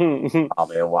 Wild.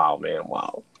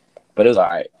 But it was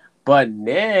alright. But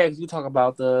next we talk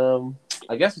about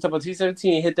I guess we talk about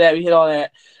T-17, we hit all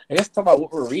that. I guess talk about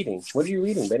what we're reading. What are you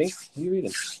reading, Benny? What are you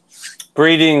reading?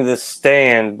 Reading The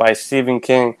Stand by Stephen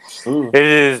King. It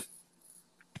is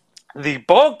the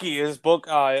bulkiest book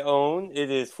I own.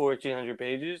 It is 1,400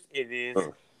 pages. It is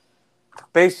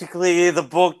basically the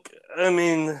book. I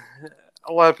mean,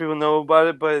 a lot of people know about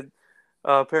it, but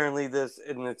apparently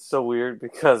and it's so weird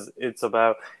because it's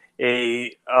about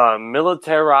a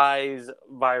militarized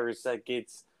virus that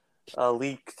gets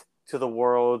leaked to the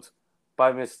world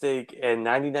by mistake, and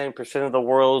 99% of the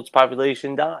world's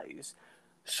population dies.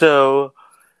 So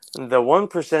the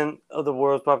 1% of the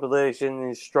world's population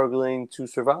is struggling to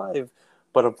survive,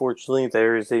 but unfortunately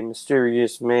there is a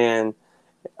mysterious man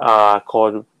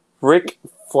called Rick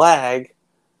Flag,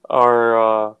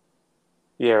 or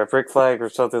Rick Flag or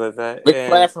something like that. Rick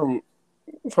Flag from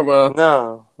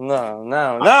No.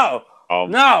 Oh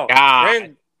No.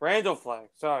 God. Randall Flag.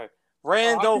 Sorry.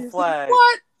 Randall Flag.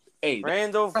 What? Hey,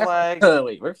 Randall Flag.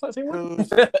 Wait, Rick Flag. Who's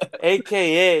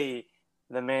AKA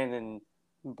the Man in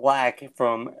Black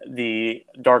from the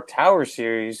Dark Tower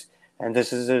series, and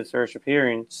this is his first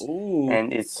appearance. Ooh.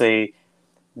 And it's a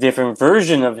different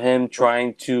version of him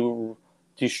trying to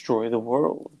destroy the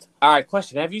world. All right,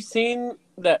 question: have you seen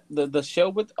the show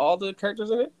with all the characters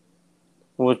in it?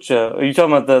 Which are you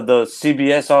talking about? The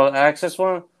CBS All Access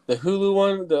one? The Hulu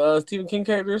one, the Stephen King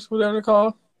characters, whatever they're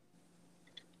called.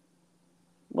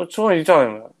 Which one are you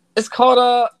talking about? It's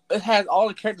called it has all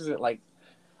the characters in it, like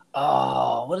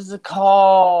what is it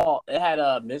called? It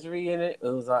had Misery in it. It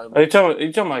was Are you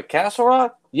talking about Castle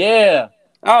Rock? Yeah.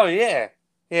 Oh yeah.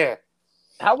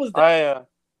 How was that?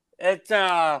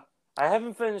 I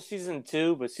haven't finished season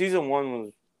 2, but season 1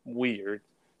 was weird.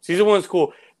 Season 1's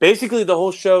cool. Basically, the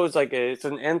whole show is it's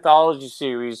an anthology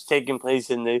series taking place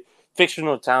in the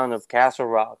fictional town of Castle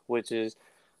Rock, which is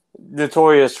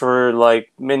notorious for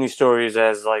many stories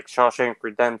as Shawshank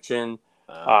Redemption,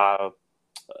 the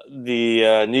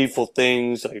Needful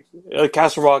Things.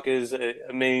 Castle Rock is a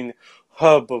main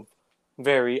hub of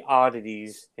very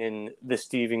oddities in the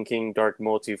Stephen King Dark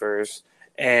Multiverse,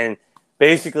 and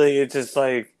basically it's just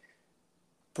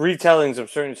retellings of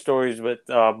certain stories, but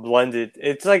blended.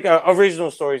 It's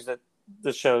original stories that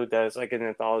the show does, like an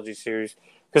anthology series.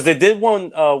 Because they did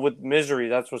one with Misery.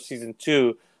 That's what season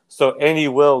 2. So Annie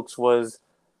Wilkes was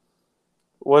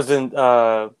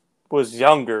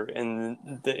younger in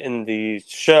the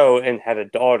show and had a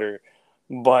daughter,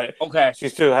 but Okay. she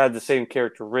still had the same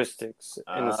characteristics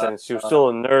in a sense. She was still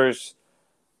a nurse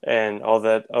and all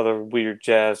that other weird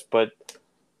jazz. But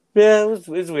yeah, it's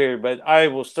weird. But I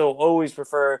will still always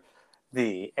prefer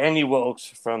the Annie Wilkes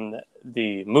from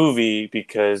the movie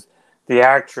because the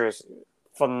actress,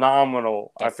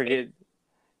 phenomenal. I forget.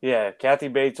 Yeah, Kathy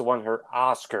Bates won her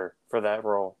Oscar for that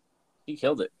role. She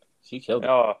killed it.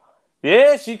 Oh,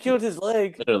 yeah, she killed his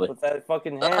leg Literally. with that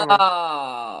fucking hammer.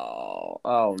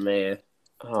 Oh man.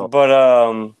 Oh.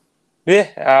 But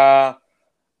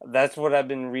that's what I've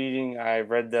been reading. I'm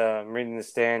reading The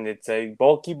Stand. It's a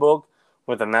bulky book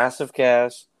with a massive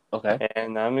cast. Okay.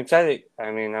 And I'm excited. I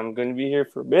mean, I'm going to be here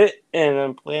for a bit, and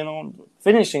I'm planning on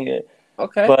finishing it.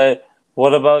 Okay. But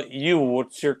What about you?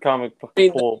 What's your comic I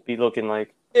pool be looking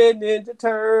like? Ninja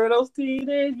Turtles,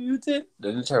 Teenage Mutant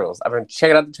Ninja Turtles. I've been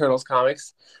checking out the Turtles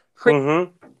comics.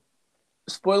 Mm-hmm.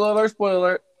 Spoiler alert! Spoiler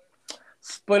alert!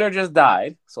 Splinter just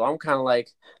died, so I'm kind of like,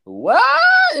 what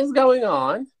is going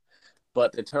on?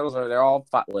 But the Turtles they're all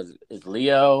was is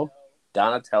Leo,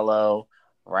 Donatello,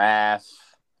 Raph,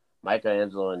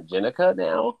 Michelangelo, and Jenica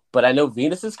now. But I know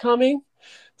Venus is coming,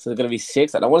 so there's gonna be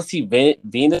 6. I don't want to see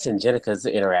Venus and Jenica's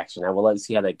interaction. I will like to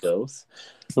see how that goes.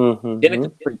 Mm-hmm.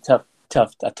 Jenica's pretty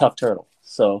a tough turtle.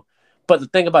 So, but the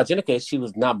thing about Jenica is she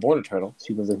was not born a turtle.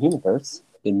 She was a human first,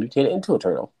 then mutated into a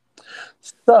turtle.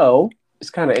 So it's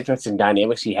kind of interesting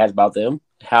dynamic she has about them.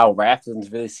 How Raph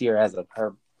doesn't really see her as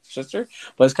her sister,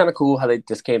 but it's kind of cool how they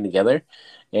just came together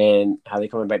and how they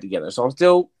coming back together. So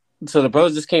the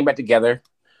brothers just came back together.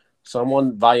 So I'm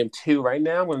on volume 2 right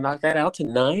now. I'm gonna knock that out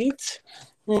tonight.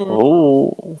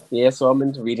 Oh. Yeah, so I'm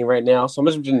into reading right now. So I'm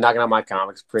just knocking out my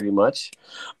comics pretty much.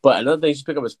 But another thing you should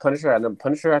pick up is Punisher. I know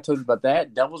Punisher. I told you about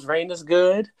that. Devil's Reign is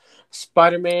good.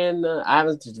 Spider-Man. I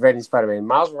haven't read any Spider-Man.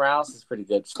 Miles Morales is pretty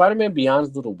good. Spider-Man Beyond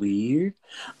is a little weird,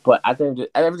 but I think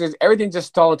everything just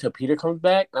stalled until Peter comes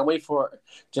back. And I'm waiting for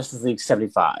Justice League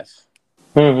 75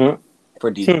 Mm-hmm.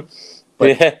 for DC.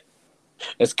 But Yeah.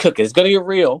 it's cooking. It's gonna get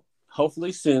real.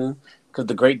 Hopefully soon because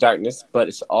the Great Darkness. But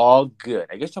it's all good.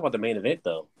 I guess talk about the main event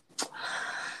though.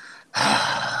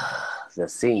 The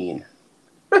scene.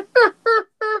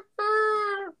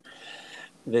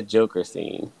 The Joker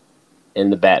scene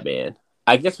and the Batman.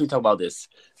 I guess we talk about this.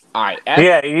 All right.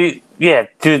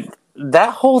 Dude.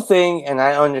 That whole thing, and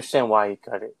I understand why he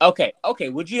cut it. Okay.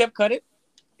 Would you have cut it?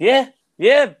 Yeah,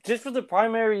 just for the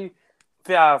primary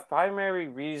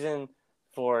reason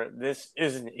for this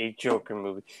isn't a Joker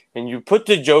movie, and you put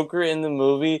the Joker in the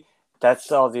movie,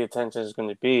 that's all the attention is going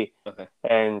to be. Okay.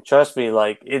 And trust me,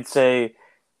 like it's a,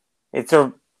 I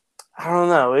don't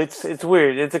know, it's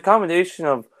weird. It's a combination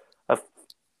of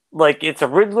like it's a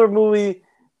Riddler movie,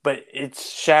 but it's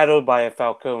shadowed by a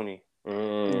Falcone.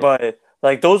 But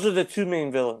like those are the two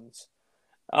main villains.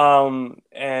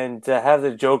 And to have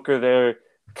the Joker there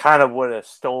kind of would have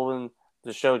stolen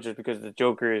the show just because the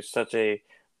Joker is such a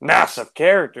massive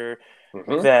character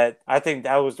that I think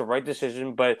that was the right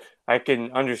decision. But I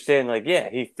can understand, like, yeah,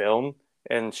 he filmed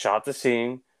and shot the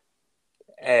scene,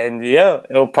 and yeah,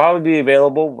 it'll probably be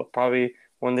available, probably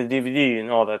when the DVD and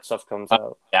all that stuff comes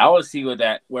out. Yeah, I want to see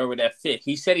where would that fit.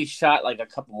 He said he shot like a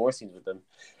couple more scenes with them.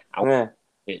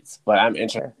 But I'm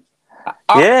interested.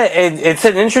 Yeah, it's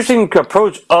an interesting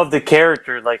approach of the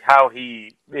character, like how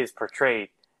he is portrayed,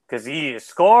 because he is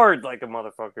scarred like a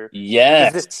motherfucker.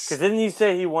 Yes. Because didn't he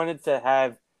say he wanted to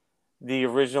have the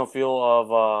original feel of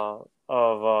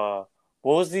what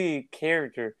was the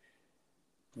character?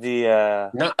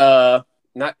 The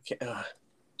not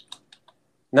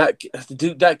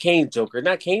dude, not Kane Joker.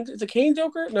 Not Kane. Is it Kane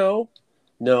Joker? No.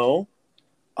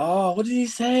 Oh, what did he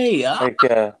say? I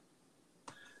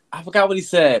forgot what he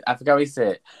said.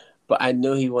 But I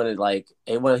knew he wanted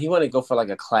he wanted to go for like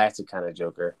a classic kind of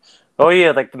Joker. Oh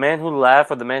yeah, like the man who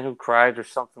laughed or the man who cried or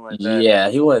something like that. Yeah,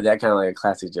 he wanted that kind of like a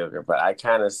classic Joker. But I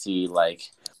kind of see like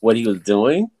what he was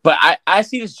doing. But I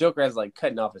see this Joker as like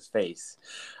cutting off his face.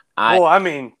 I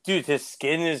mean, dude, his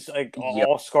skin is like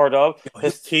all scarred up.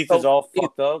 His teeth is all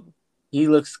fucked up. He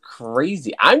looks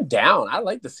crazy. I'm down. I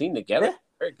like the scene together.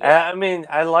 Yeah. I mean,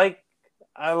 I like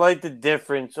the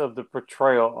difference of the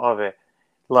portrayal of it.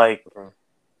 Like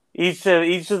each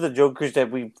of the Jokers that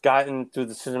we've gotten through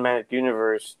the cinematic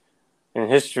universe in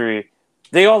history,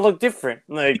 they all look different.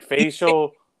 Like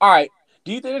facial. All right.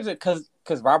 Do you think there's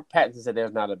because Robert Pattinson said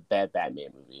there's not a bad Batman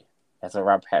movie? That's what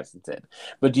Robert Pattinson said.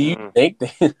 But do you think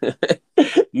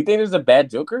there's a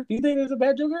bad Joker? Do you think there's a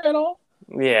bad Joker at all?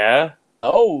 Yeah.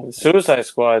 Oh, Suicide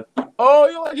Squad. Oh,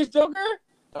 you like his Joker?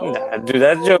 Oh. Nah, dude,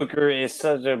 that Joker is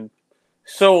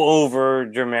so over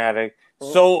dramatic,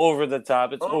 so over the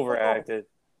top. It's overacted.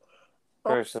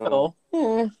 Personally,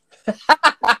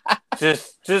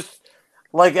 just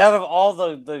like out of all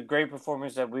the great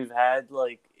performers that we've had,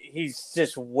 like he's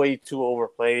just way too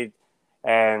overplayed,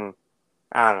 and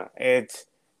I don't know.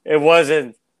 It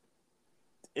wasn't.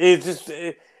 It just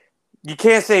you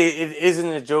can't say it isn't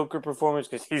a Joker performance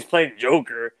because he's playing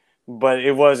Joker, but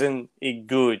it wasn't a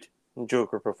good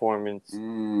Joker performance.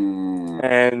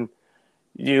 And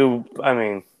I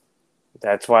mean,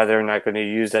 that's why they're not going to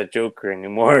use that Joker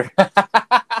anymore.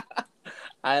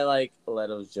 I like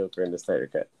Leto's Joker in the Snyder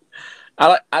Cut.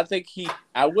 I think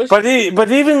I wish. But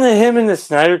even him in the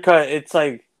Snyder Cut, it's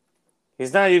like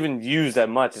he's not even used that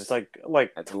much. It's like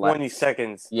That's 20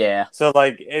 seconds. Yeah. So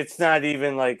like it's not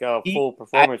even like a full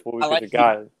performance what we could have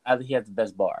got. I think he has the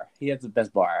best bar. He has the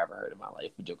best bar I ever heard in my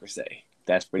life. What Joker say?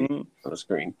 That's pretty on the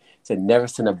screen. He said, "Never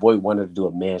seen a boy wanted to do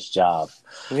a man's job."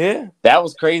 Yeah, that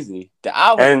was crazy.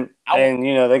 And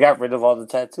you know they got rid of all the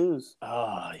tattoos.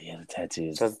 Oh yeah, the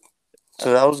tattoos.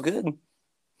 So that was good.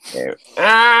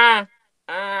 Yeah.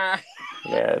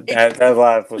 Yeah, that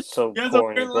laugh was so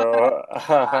corny, bro.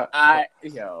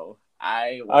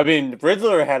 I mean,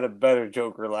 Riddler had a better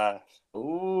Joker laugh.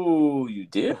 Ooh, you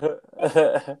did?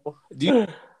 Do you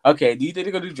think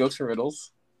they're gonna do jokes and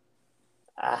riddles?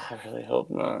 I really hope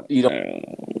not. You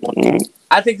don't.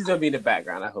 I think he's gonna be in the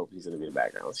background. I hope he's gonna be in the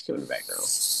background. Let's keep him in the background.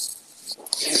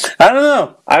 I don't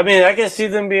know. I mean, I can see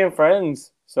them being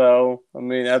friends. So, I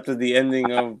mean, after the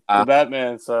ending of the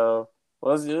Batman, so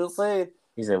let's see.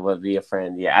 He said, "Well, be a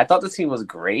friend." Yeah, I thought the scene was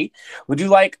great. Would you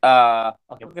like?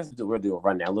 Okay, we'll do a little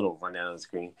rundown on the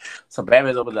screen. So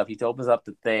Batman's opened up. He opens up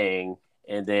the thing,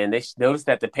 and then they noticed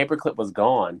that the paperclip was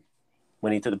gone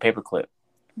when he took the paperclip.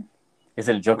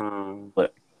 Instead of Joker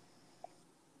clip.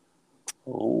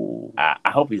 Oh, I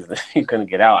hope he's gonna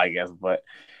get out. I guess, but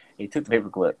he took the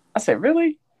paperclip. I said,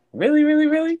 "Really, really, really,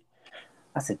 really?"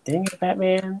 I said, "Dang it,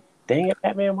 Batman! Dang it,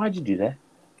 Batman! Why'd you do that?"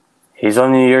 He's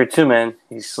only year 2, man.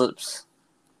 He slips.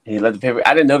 He let the paper.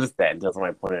 I didn't notice that until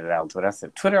somebody pointed it out on Twitter. I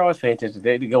said, Twitter always pay attention.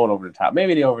 They're going over the top.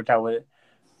 Maybe they're over the top with it,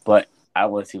 but I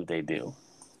want to see what they do.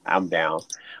 I'm down.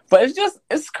 But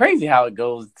it's crazy how it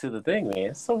goes to the thing,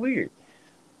 man. It's so weird.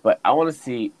 But I want to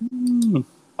see.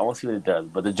 I want to see what it does.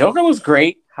 But the Joker looks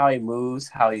great. How he moves,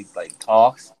 how he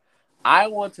talks. I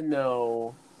want to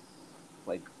know,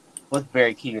 what's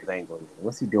Barry Keegan's angle here?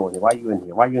 What's he doing here? Why are you in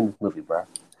here? Why are you in this movie, bro?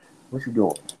 What you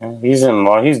doing?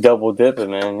 He's double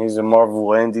dipping, man. He's in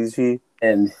Marvel and DC.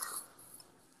 And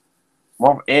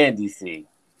Marvel and DC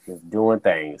just doing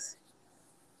things.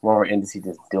 Marvel and DC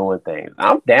just doing things.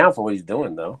 I'm down for what he's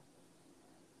doing, though.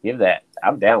 Give that.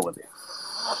 I'm down with it.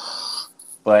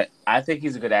 But I think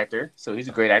he's a good actor, so he's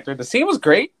a great actor. The scene was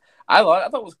great. I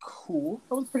thought it was cool.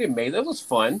 It was pretty amazing. It was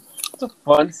fun. It's a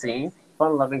fun scene,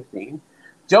 fun-loving scene.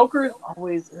 Joker is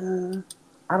always.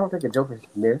 I don't think the Joker's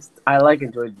missed. I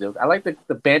enjoyed the Joker. I like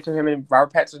the banter him and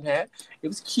Robert Pattinson had. It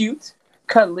was cute,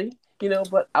 cuddly,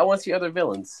 but I want to see other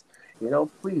villains.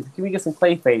 Please, can we get some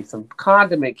Clayface, some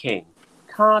Condiment King?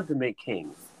 Condiment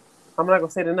King. I'm not going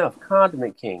to say it enough.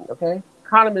 Condiment King, okay?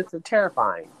 Condiments are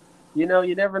terrifying. You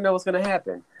never know what's going to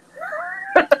happen.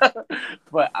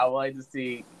 But I would like to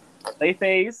see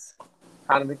Clayface,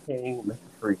 Condiment King, Mr.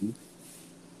 Freeze.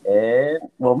 And,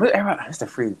 well, Mr.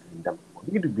 Freeze is dumb.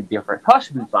 You could be different. Hush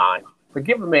should be fine. But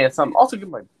give a man something. Also give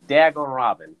him a daggone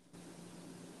Robin.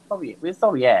 It's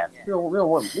all we ask. We don't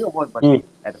want much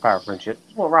at the Power of Friendship.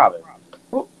 We want Robin.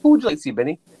 Who would you like to see,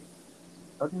 Benny?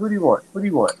 Okay, who do you want? Who do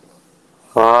you want?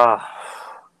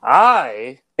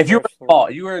 If you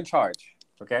were in charge,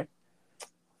 okay?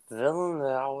 Villain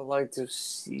that I would like to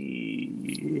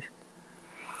see.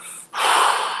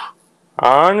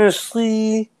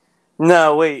 Honestly,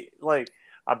 no. Wait,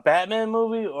 a Batman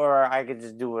movie, or I could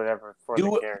just do whatever for the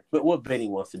character. But what Benny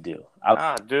wants to do.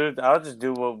 Dude, I'll just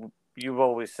do what you've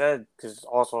always said, because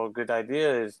also a good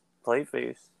idea is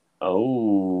Clayface.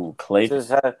 Oh,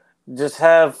 Clayface. Just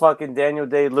have fucking Daniel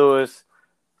Day-Lewis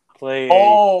play a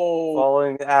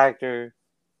following actor,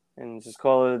 and just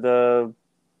call it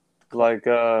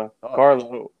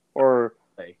Carlo or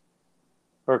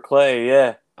Clay.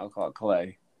 Yeah, I'll call it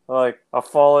Clay. Like a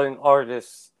falling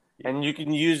artist, and you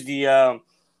can use the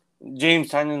James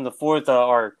Tynion the Fourth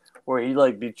arc where he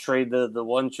betrayed the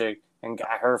one chick and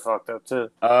got her fucked up too.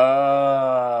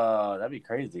 Oh, that'd be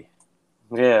crazy.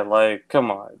 Yeah,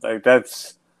 come on,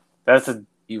 that's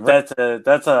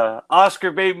a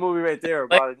Oscar bait movie right there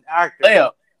about an actor.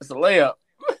 Layup. It's a layup.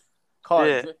 Call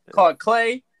it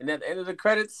Clay, and at the end of the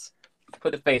credits,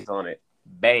 put the face on it.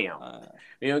 Bam.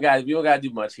 We don't gotta do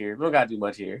much here.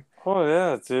 Oh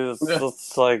yeah, dude.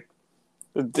 It's like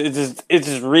it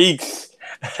just reeks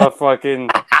of fucking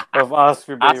of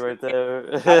Oscar bait right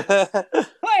there.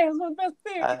 Clay is my best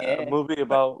thing. A movie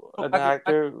about an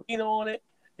actor. On it,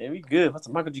 and we good. Put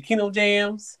some Michael Giacchino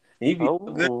jams, and you be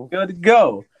good to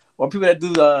go. Or people that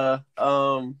do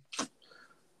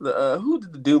who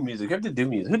did the Doom music? Who did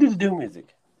the Doom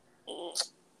music?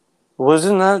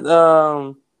 Wasn't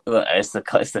that It's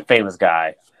the famous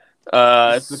guy.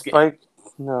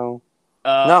 No.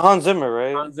 Not Hans Zimmer,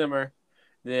 right? Hans Zimmer.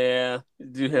 Yeah.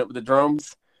 Do him with the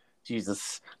drums.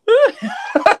 Jesus.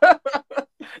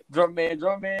 Drum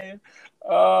man.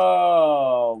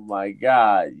 Oh my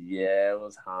God. Yeah, it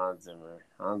was Hans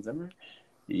Zimmer.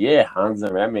 Yeah, Hans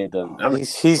Zimmer. That man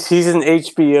does. He's in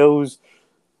HBO's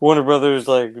Warner Brothers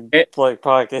like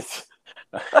pockets.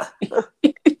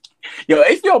 Yo,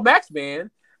 HBO Max, man.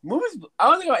 Movies. I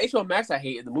don't think about HBO Max. I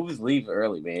hate it. The movies leave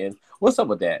early, man. What's up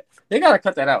with that? They gotta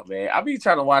cut that out, man. I be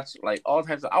trying to watch like all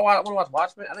types of. I want to watch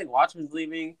Watchmen. I think Watchmen's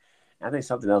leaving. I think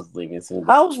something else is leaving soon.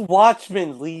 How's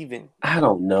Watchmen leaving? I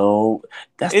don't know.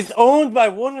 It's owned by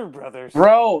Warner Brothers,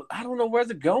 bro. I don't know where's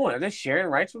it going. Are they sharing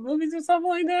rights with movies or something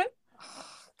like that?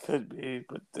 Could be,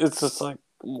 but it's just like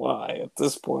why at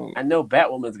this point? I know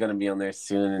Batwoman's gonna be on there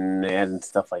soon and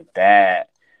stuff like that.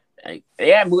 Like they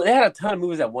had a ton of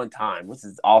movies at one time, which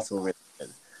is also really good.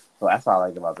 So that's what I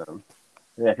like about them.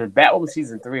 Yeah, because Batwoman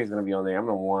season 3 is gonna be on there. I'm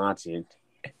gonna watch it.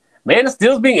 Man of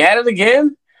Steel's being added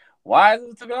again. Why is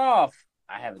it took it off?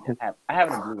 I have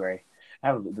it on Blu-ray.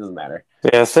 It doesn't matter.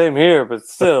 Yeah, same here, but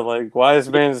still, like, why is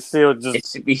Man of Steel just? It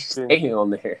should be staying on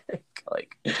there.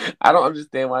 Like, I don't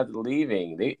understand why it's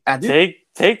leaving.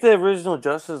 Take the original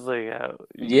Justice League out.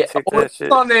 It's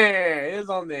on there. It's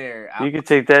on there. You can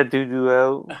take that doo-doo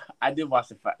out. I did watch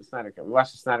the Snyder Cut. We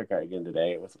watched the Snyder Cut again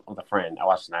today. It was with a friend. I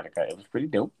watched the Snyder Cut. It was pretty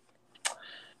dope.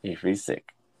 It was pretty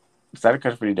sick. Snyder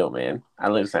Cut's pretty dope, man. I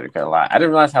like Snyder Cut a lot. I didn't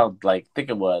realize how thick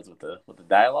it was with the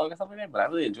dialogue and stuff like that, but I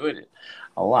really enjoyed it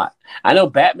a lot. I know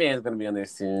Batman is gonna be on there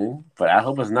soon, but I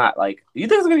hope it's not like. You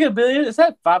think it's gonna get $1 billion? It's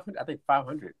at 500. I think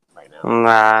 500 right now.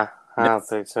 Nah, I don't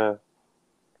think so.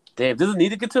 Damn, does it need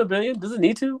to get to $1 billion? Does it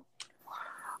need to?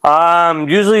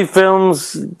 Usually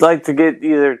films like to get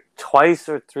either twice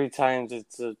or 3 times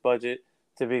its budget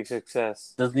to be a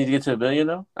success. Does it need to get to $1 billion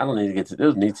though? I don't need to get to. It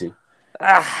doesn't need to.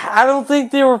 I don't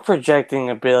think they were projecting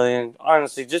 $1 billion,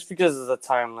 honestly, just because of the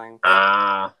timeline.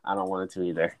 I don't want it to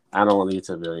either. I don't want to get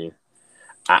to $1 billion.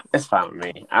 It's fine with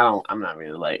me. I'm not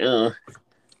really like. Yeah,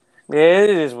 it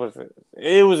is what it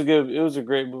is. It was a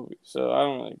great movie, so I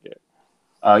don't really care.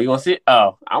 Oh, you want to see it?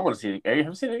 Oh, I want to see it. Have you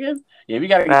ever seen it again? Yeah, we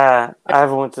gotta. I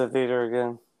haven't went to the theater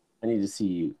again. I need to see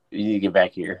you. You need to get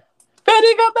back here.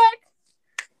 Betty, come back.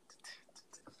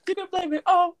 You can blame it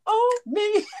all on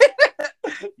me.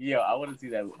 Yo, I want to see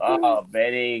that. Oh,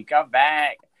 Betty, come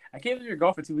back. I can't believe you're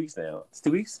gone for 2 weeks now. It's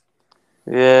 2 weeks?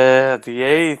 Yeah, the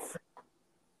 8th.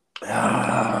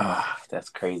 That's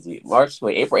crazy. April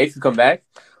 8th to come back?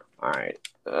 All right.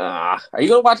 Are you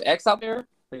going to watch X out there? Or are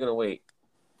you going to wait?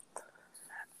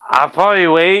 I'll probably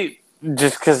wait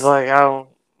just because, like, I don't.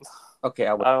 Okay,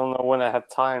 I'll wait. I don't know when I have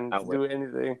time to do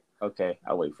anything. Okay,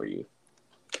 I'll wait for you.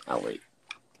 I'll wait.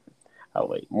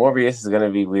 Morbius is going to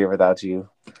be weird without you.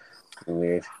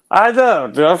 Weird. I know,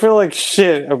 dude. I feel like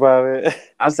shit about it.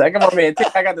 I said, come on, man.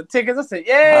 I got the tickets. I said,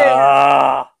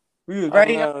 yeah. We was right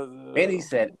here. And he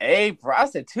said, April. I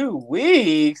said, 2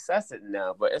 weeks. I said,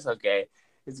 no, but it's okay.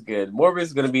 It's good. Morbius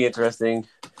is going to be interesting.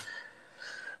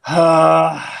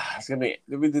 It's going to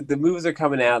be, the movies are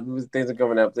coming out. Things are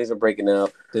coming up. Things are breaking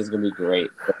up. Things are going to be great.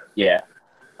 But yeah.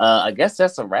 I guess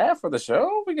that's a wrap for the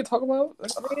show. We can talk about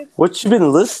what you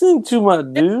been listening to, my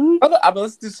dude. I've been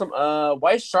listening to some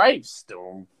White Stripes.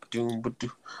 I'm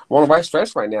on White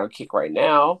Stripes right now, kick right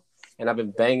now, and I've been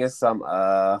banging some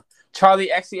Charlie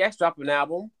XCX dropped an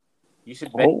album. You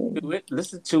should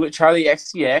listen to it. Charlie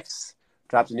XCX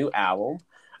dropped a new album.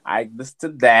 I listened to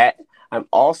that. I'm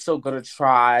also gonna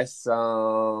try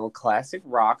some classic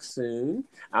rock soon.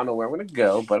 I don't know where I'm gonna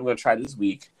go, but I'm gonna try this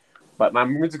week. But my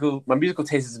musical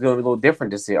taste is going to be a little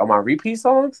different this year. On my repeat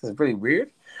songs, it's really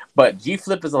weird. But G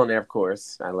Flip is on there, of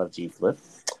course. I love G Flip.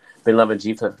 Been loving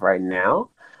G Flip right now.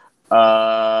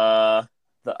 The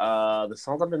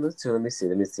songs I've been listening to.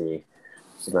 Let me see.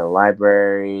 My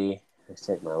library. Let's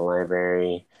check my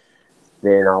library.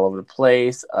 Been all over the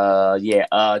place.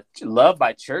 Love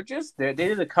by Churches. They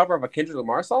did a cover of a Kendrick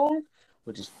Lamar song,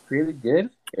 which is really good.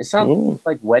 It sounds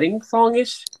like wedding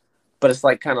songish. But it's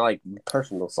like kind of like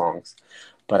personal songs.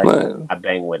 But I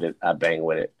bang with it.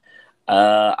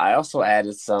 I also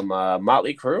added some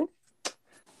Motley Crue.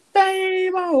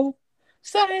 Same old.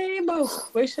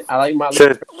 I like Motley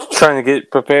Crue. Trying to get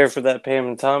prepared for that Pam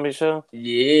and Tommy show?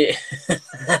 Yeah.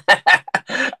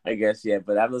 I guess, yeah.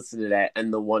 But I listened to that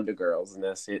and the Wonder Girls, and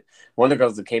that's it. Wonder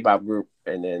Girls is a K-pop group.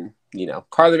 And then,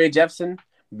 Carly Rae Jepsen,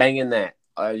 banging that,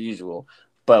 as usual.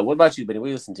 But what about you, Benny? What do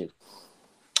you listen to?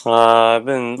 I've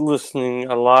been listening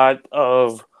a lot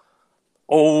of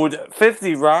old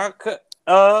 50 rock.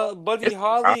 Buddy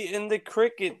Holly and the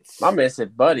Crickets. My man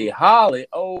said Buddy Holly.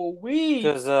 Oh,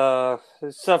 because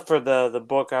except for the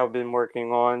book I've been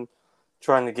working on,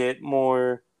 trying to get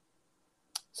more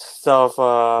stuff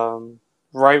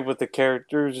right with the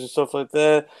characters and stuff like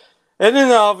that. And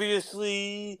then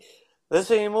obviously the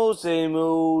same old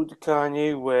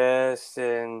Kanye West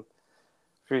and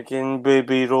freaking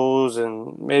Beatles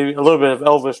and maybe a little bit of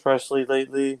Elvis Presley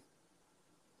lately.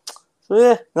 So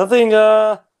yeah, nothing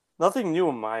new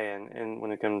on my end, and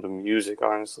when it comes to music,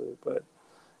 honestly. But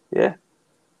yeah,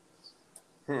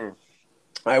 All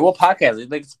right, what podcast? You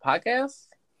think it's a podcast?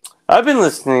 I've been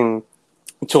listening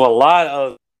to a lot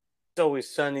of It's Always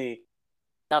Sunny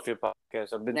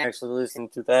podcast. I've been actually listening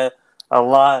to that a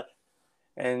lot,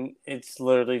 and it's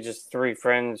literally just three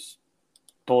friends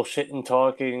bullshitting,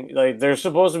 talking. Like they're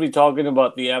supposed to be talking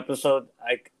about the episode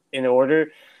like in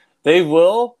order. They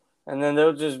will, and then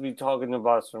they'll just be talking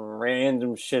about some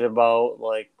random shit about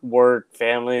like work,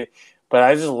 family. But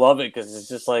I just love it because it's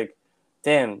just like,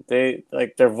 damn, they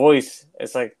like their voice.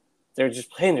 It's like they're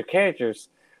just playing their characters.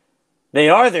 They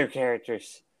are their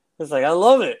characters. It's like I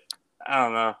love it. I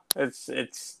don't know.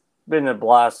 It's been a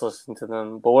blast listening to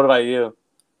them. But what about you?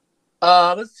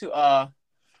 Let's do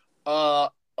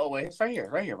oh wait, it's right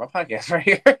here, my podcast right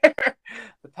here.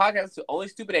 The podcast is Only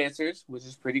Stupid Answers, which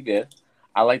is pretty good.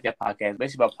 I like that podcast,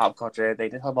 basically about pop culture. They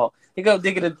talk about they go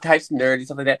digging into types of nerdy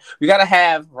stuff like that. We gotta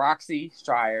have Roxy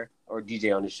Stryer or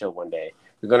DJ on the show one day.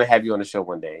 We're gonna have you on the show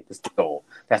one day. That's the goal.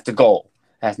 That's the goal.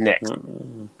 That's next.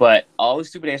 But Only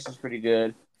Stupid Answers is pretty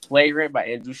good. Flagrant by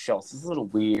Andrew Schultz. It's a little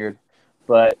weird,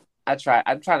 but I'm trying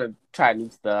to try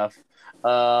new stuff.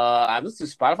 I listen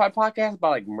to Spotify podcasts about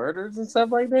like murders and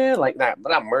stuff like that. Like not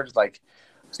murders, like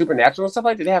supernatural and stuff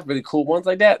like that. They have really cool ones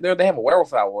like that. They have a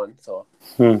werewolf out one, so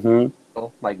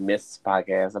like Myths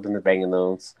podcast. I've been banging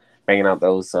out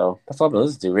those. So that's all I've been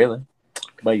listening to, really.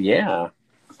 But yeah,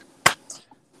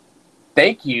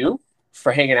 thank you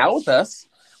for hanging out with us.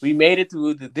 We made it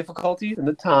through the difficulties and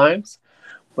the times,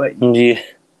 but Yeah.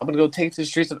 I'm gonna go take to the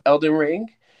streets of Elden Ring,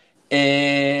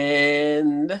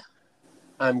 and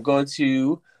I'm going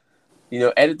to,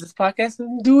 edit this podcast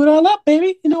and do it all up,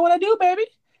 baby. You know what I do, baby.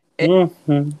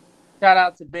 Shout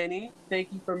out to Benny.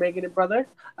 Thank you for making it, brother.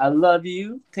 I love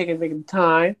you. Making the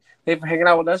time. Thank you for hanging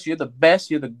out with us. You're the best.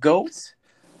 You're the GOAT.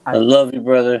 I love you,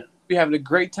 brother. We're having a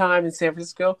great time in San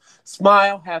Francisco.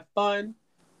 Smile, have fun.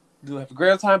 Do have a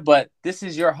great time. But this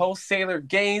is your host, Sailor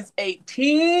Gaines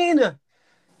 18.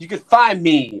 You can find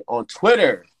me on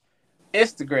Twitter,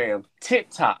 Instagram,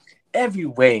 TikTok,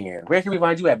 everywhere. Where can we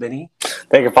find you at, Benny?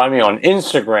 They can find me on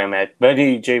Instagram at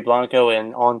Benny J. Blanco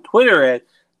and on Twitter at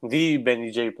the Benny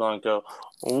J. Blanco.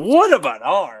 What about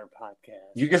our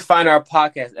podcast? You can find our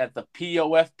podcast at the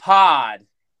POF Pod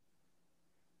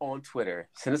on Twitter.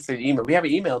 Send us an email. We have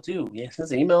an email too. Yeah, send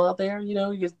us an email out there. You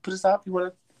can put us up. You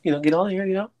want to, get on here.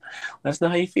 Let us know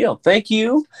how you feel. Thank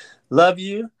you. Love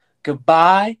you.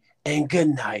 Goodbye and good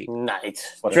night. Night.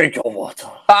 Drink your water.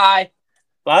 Bye.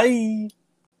 Bye.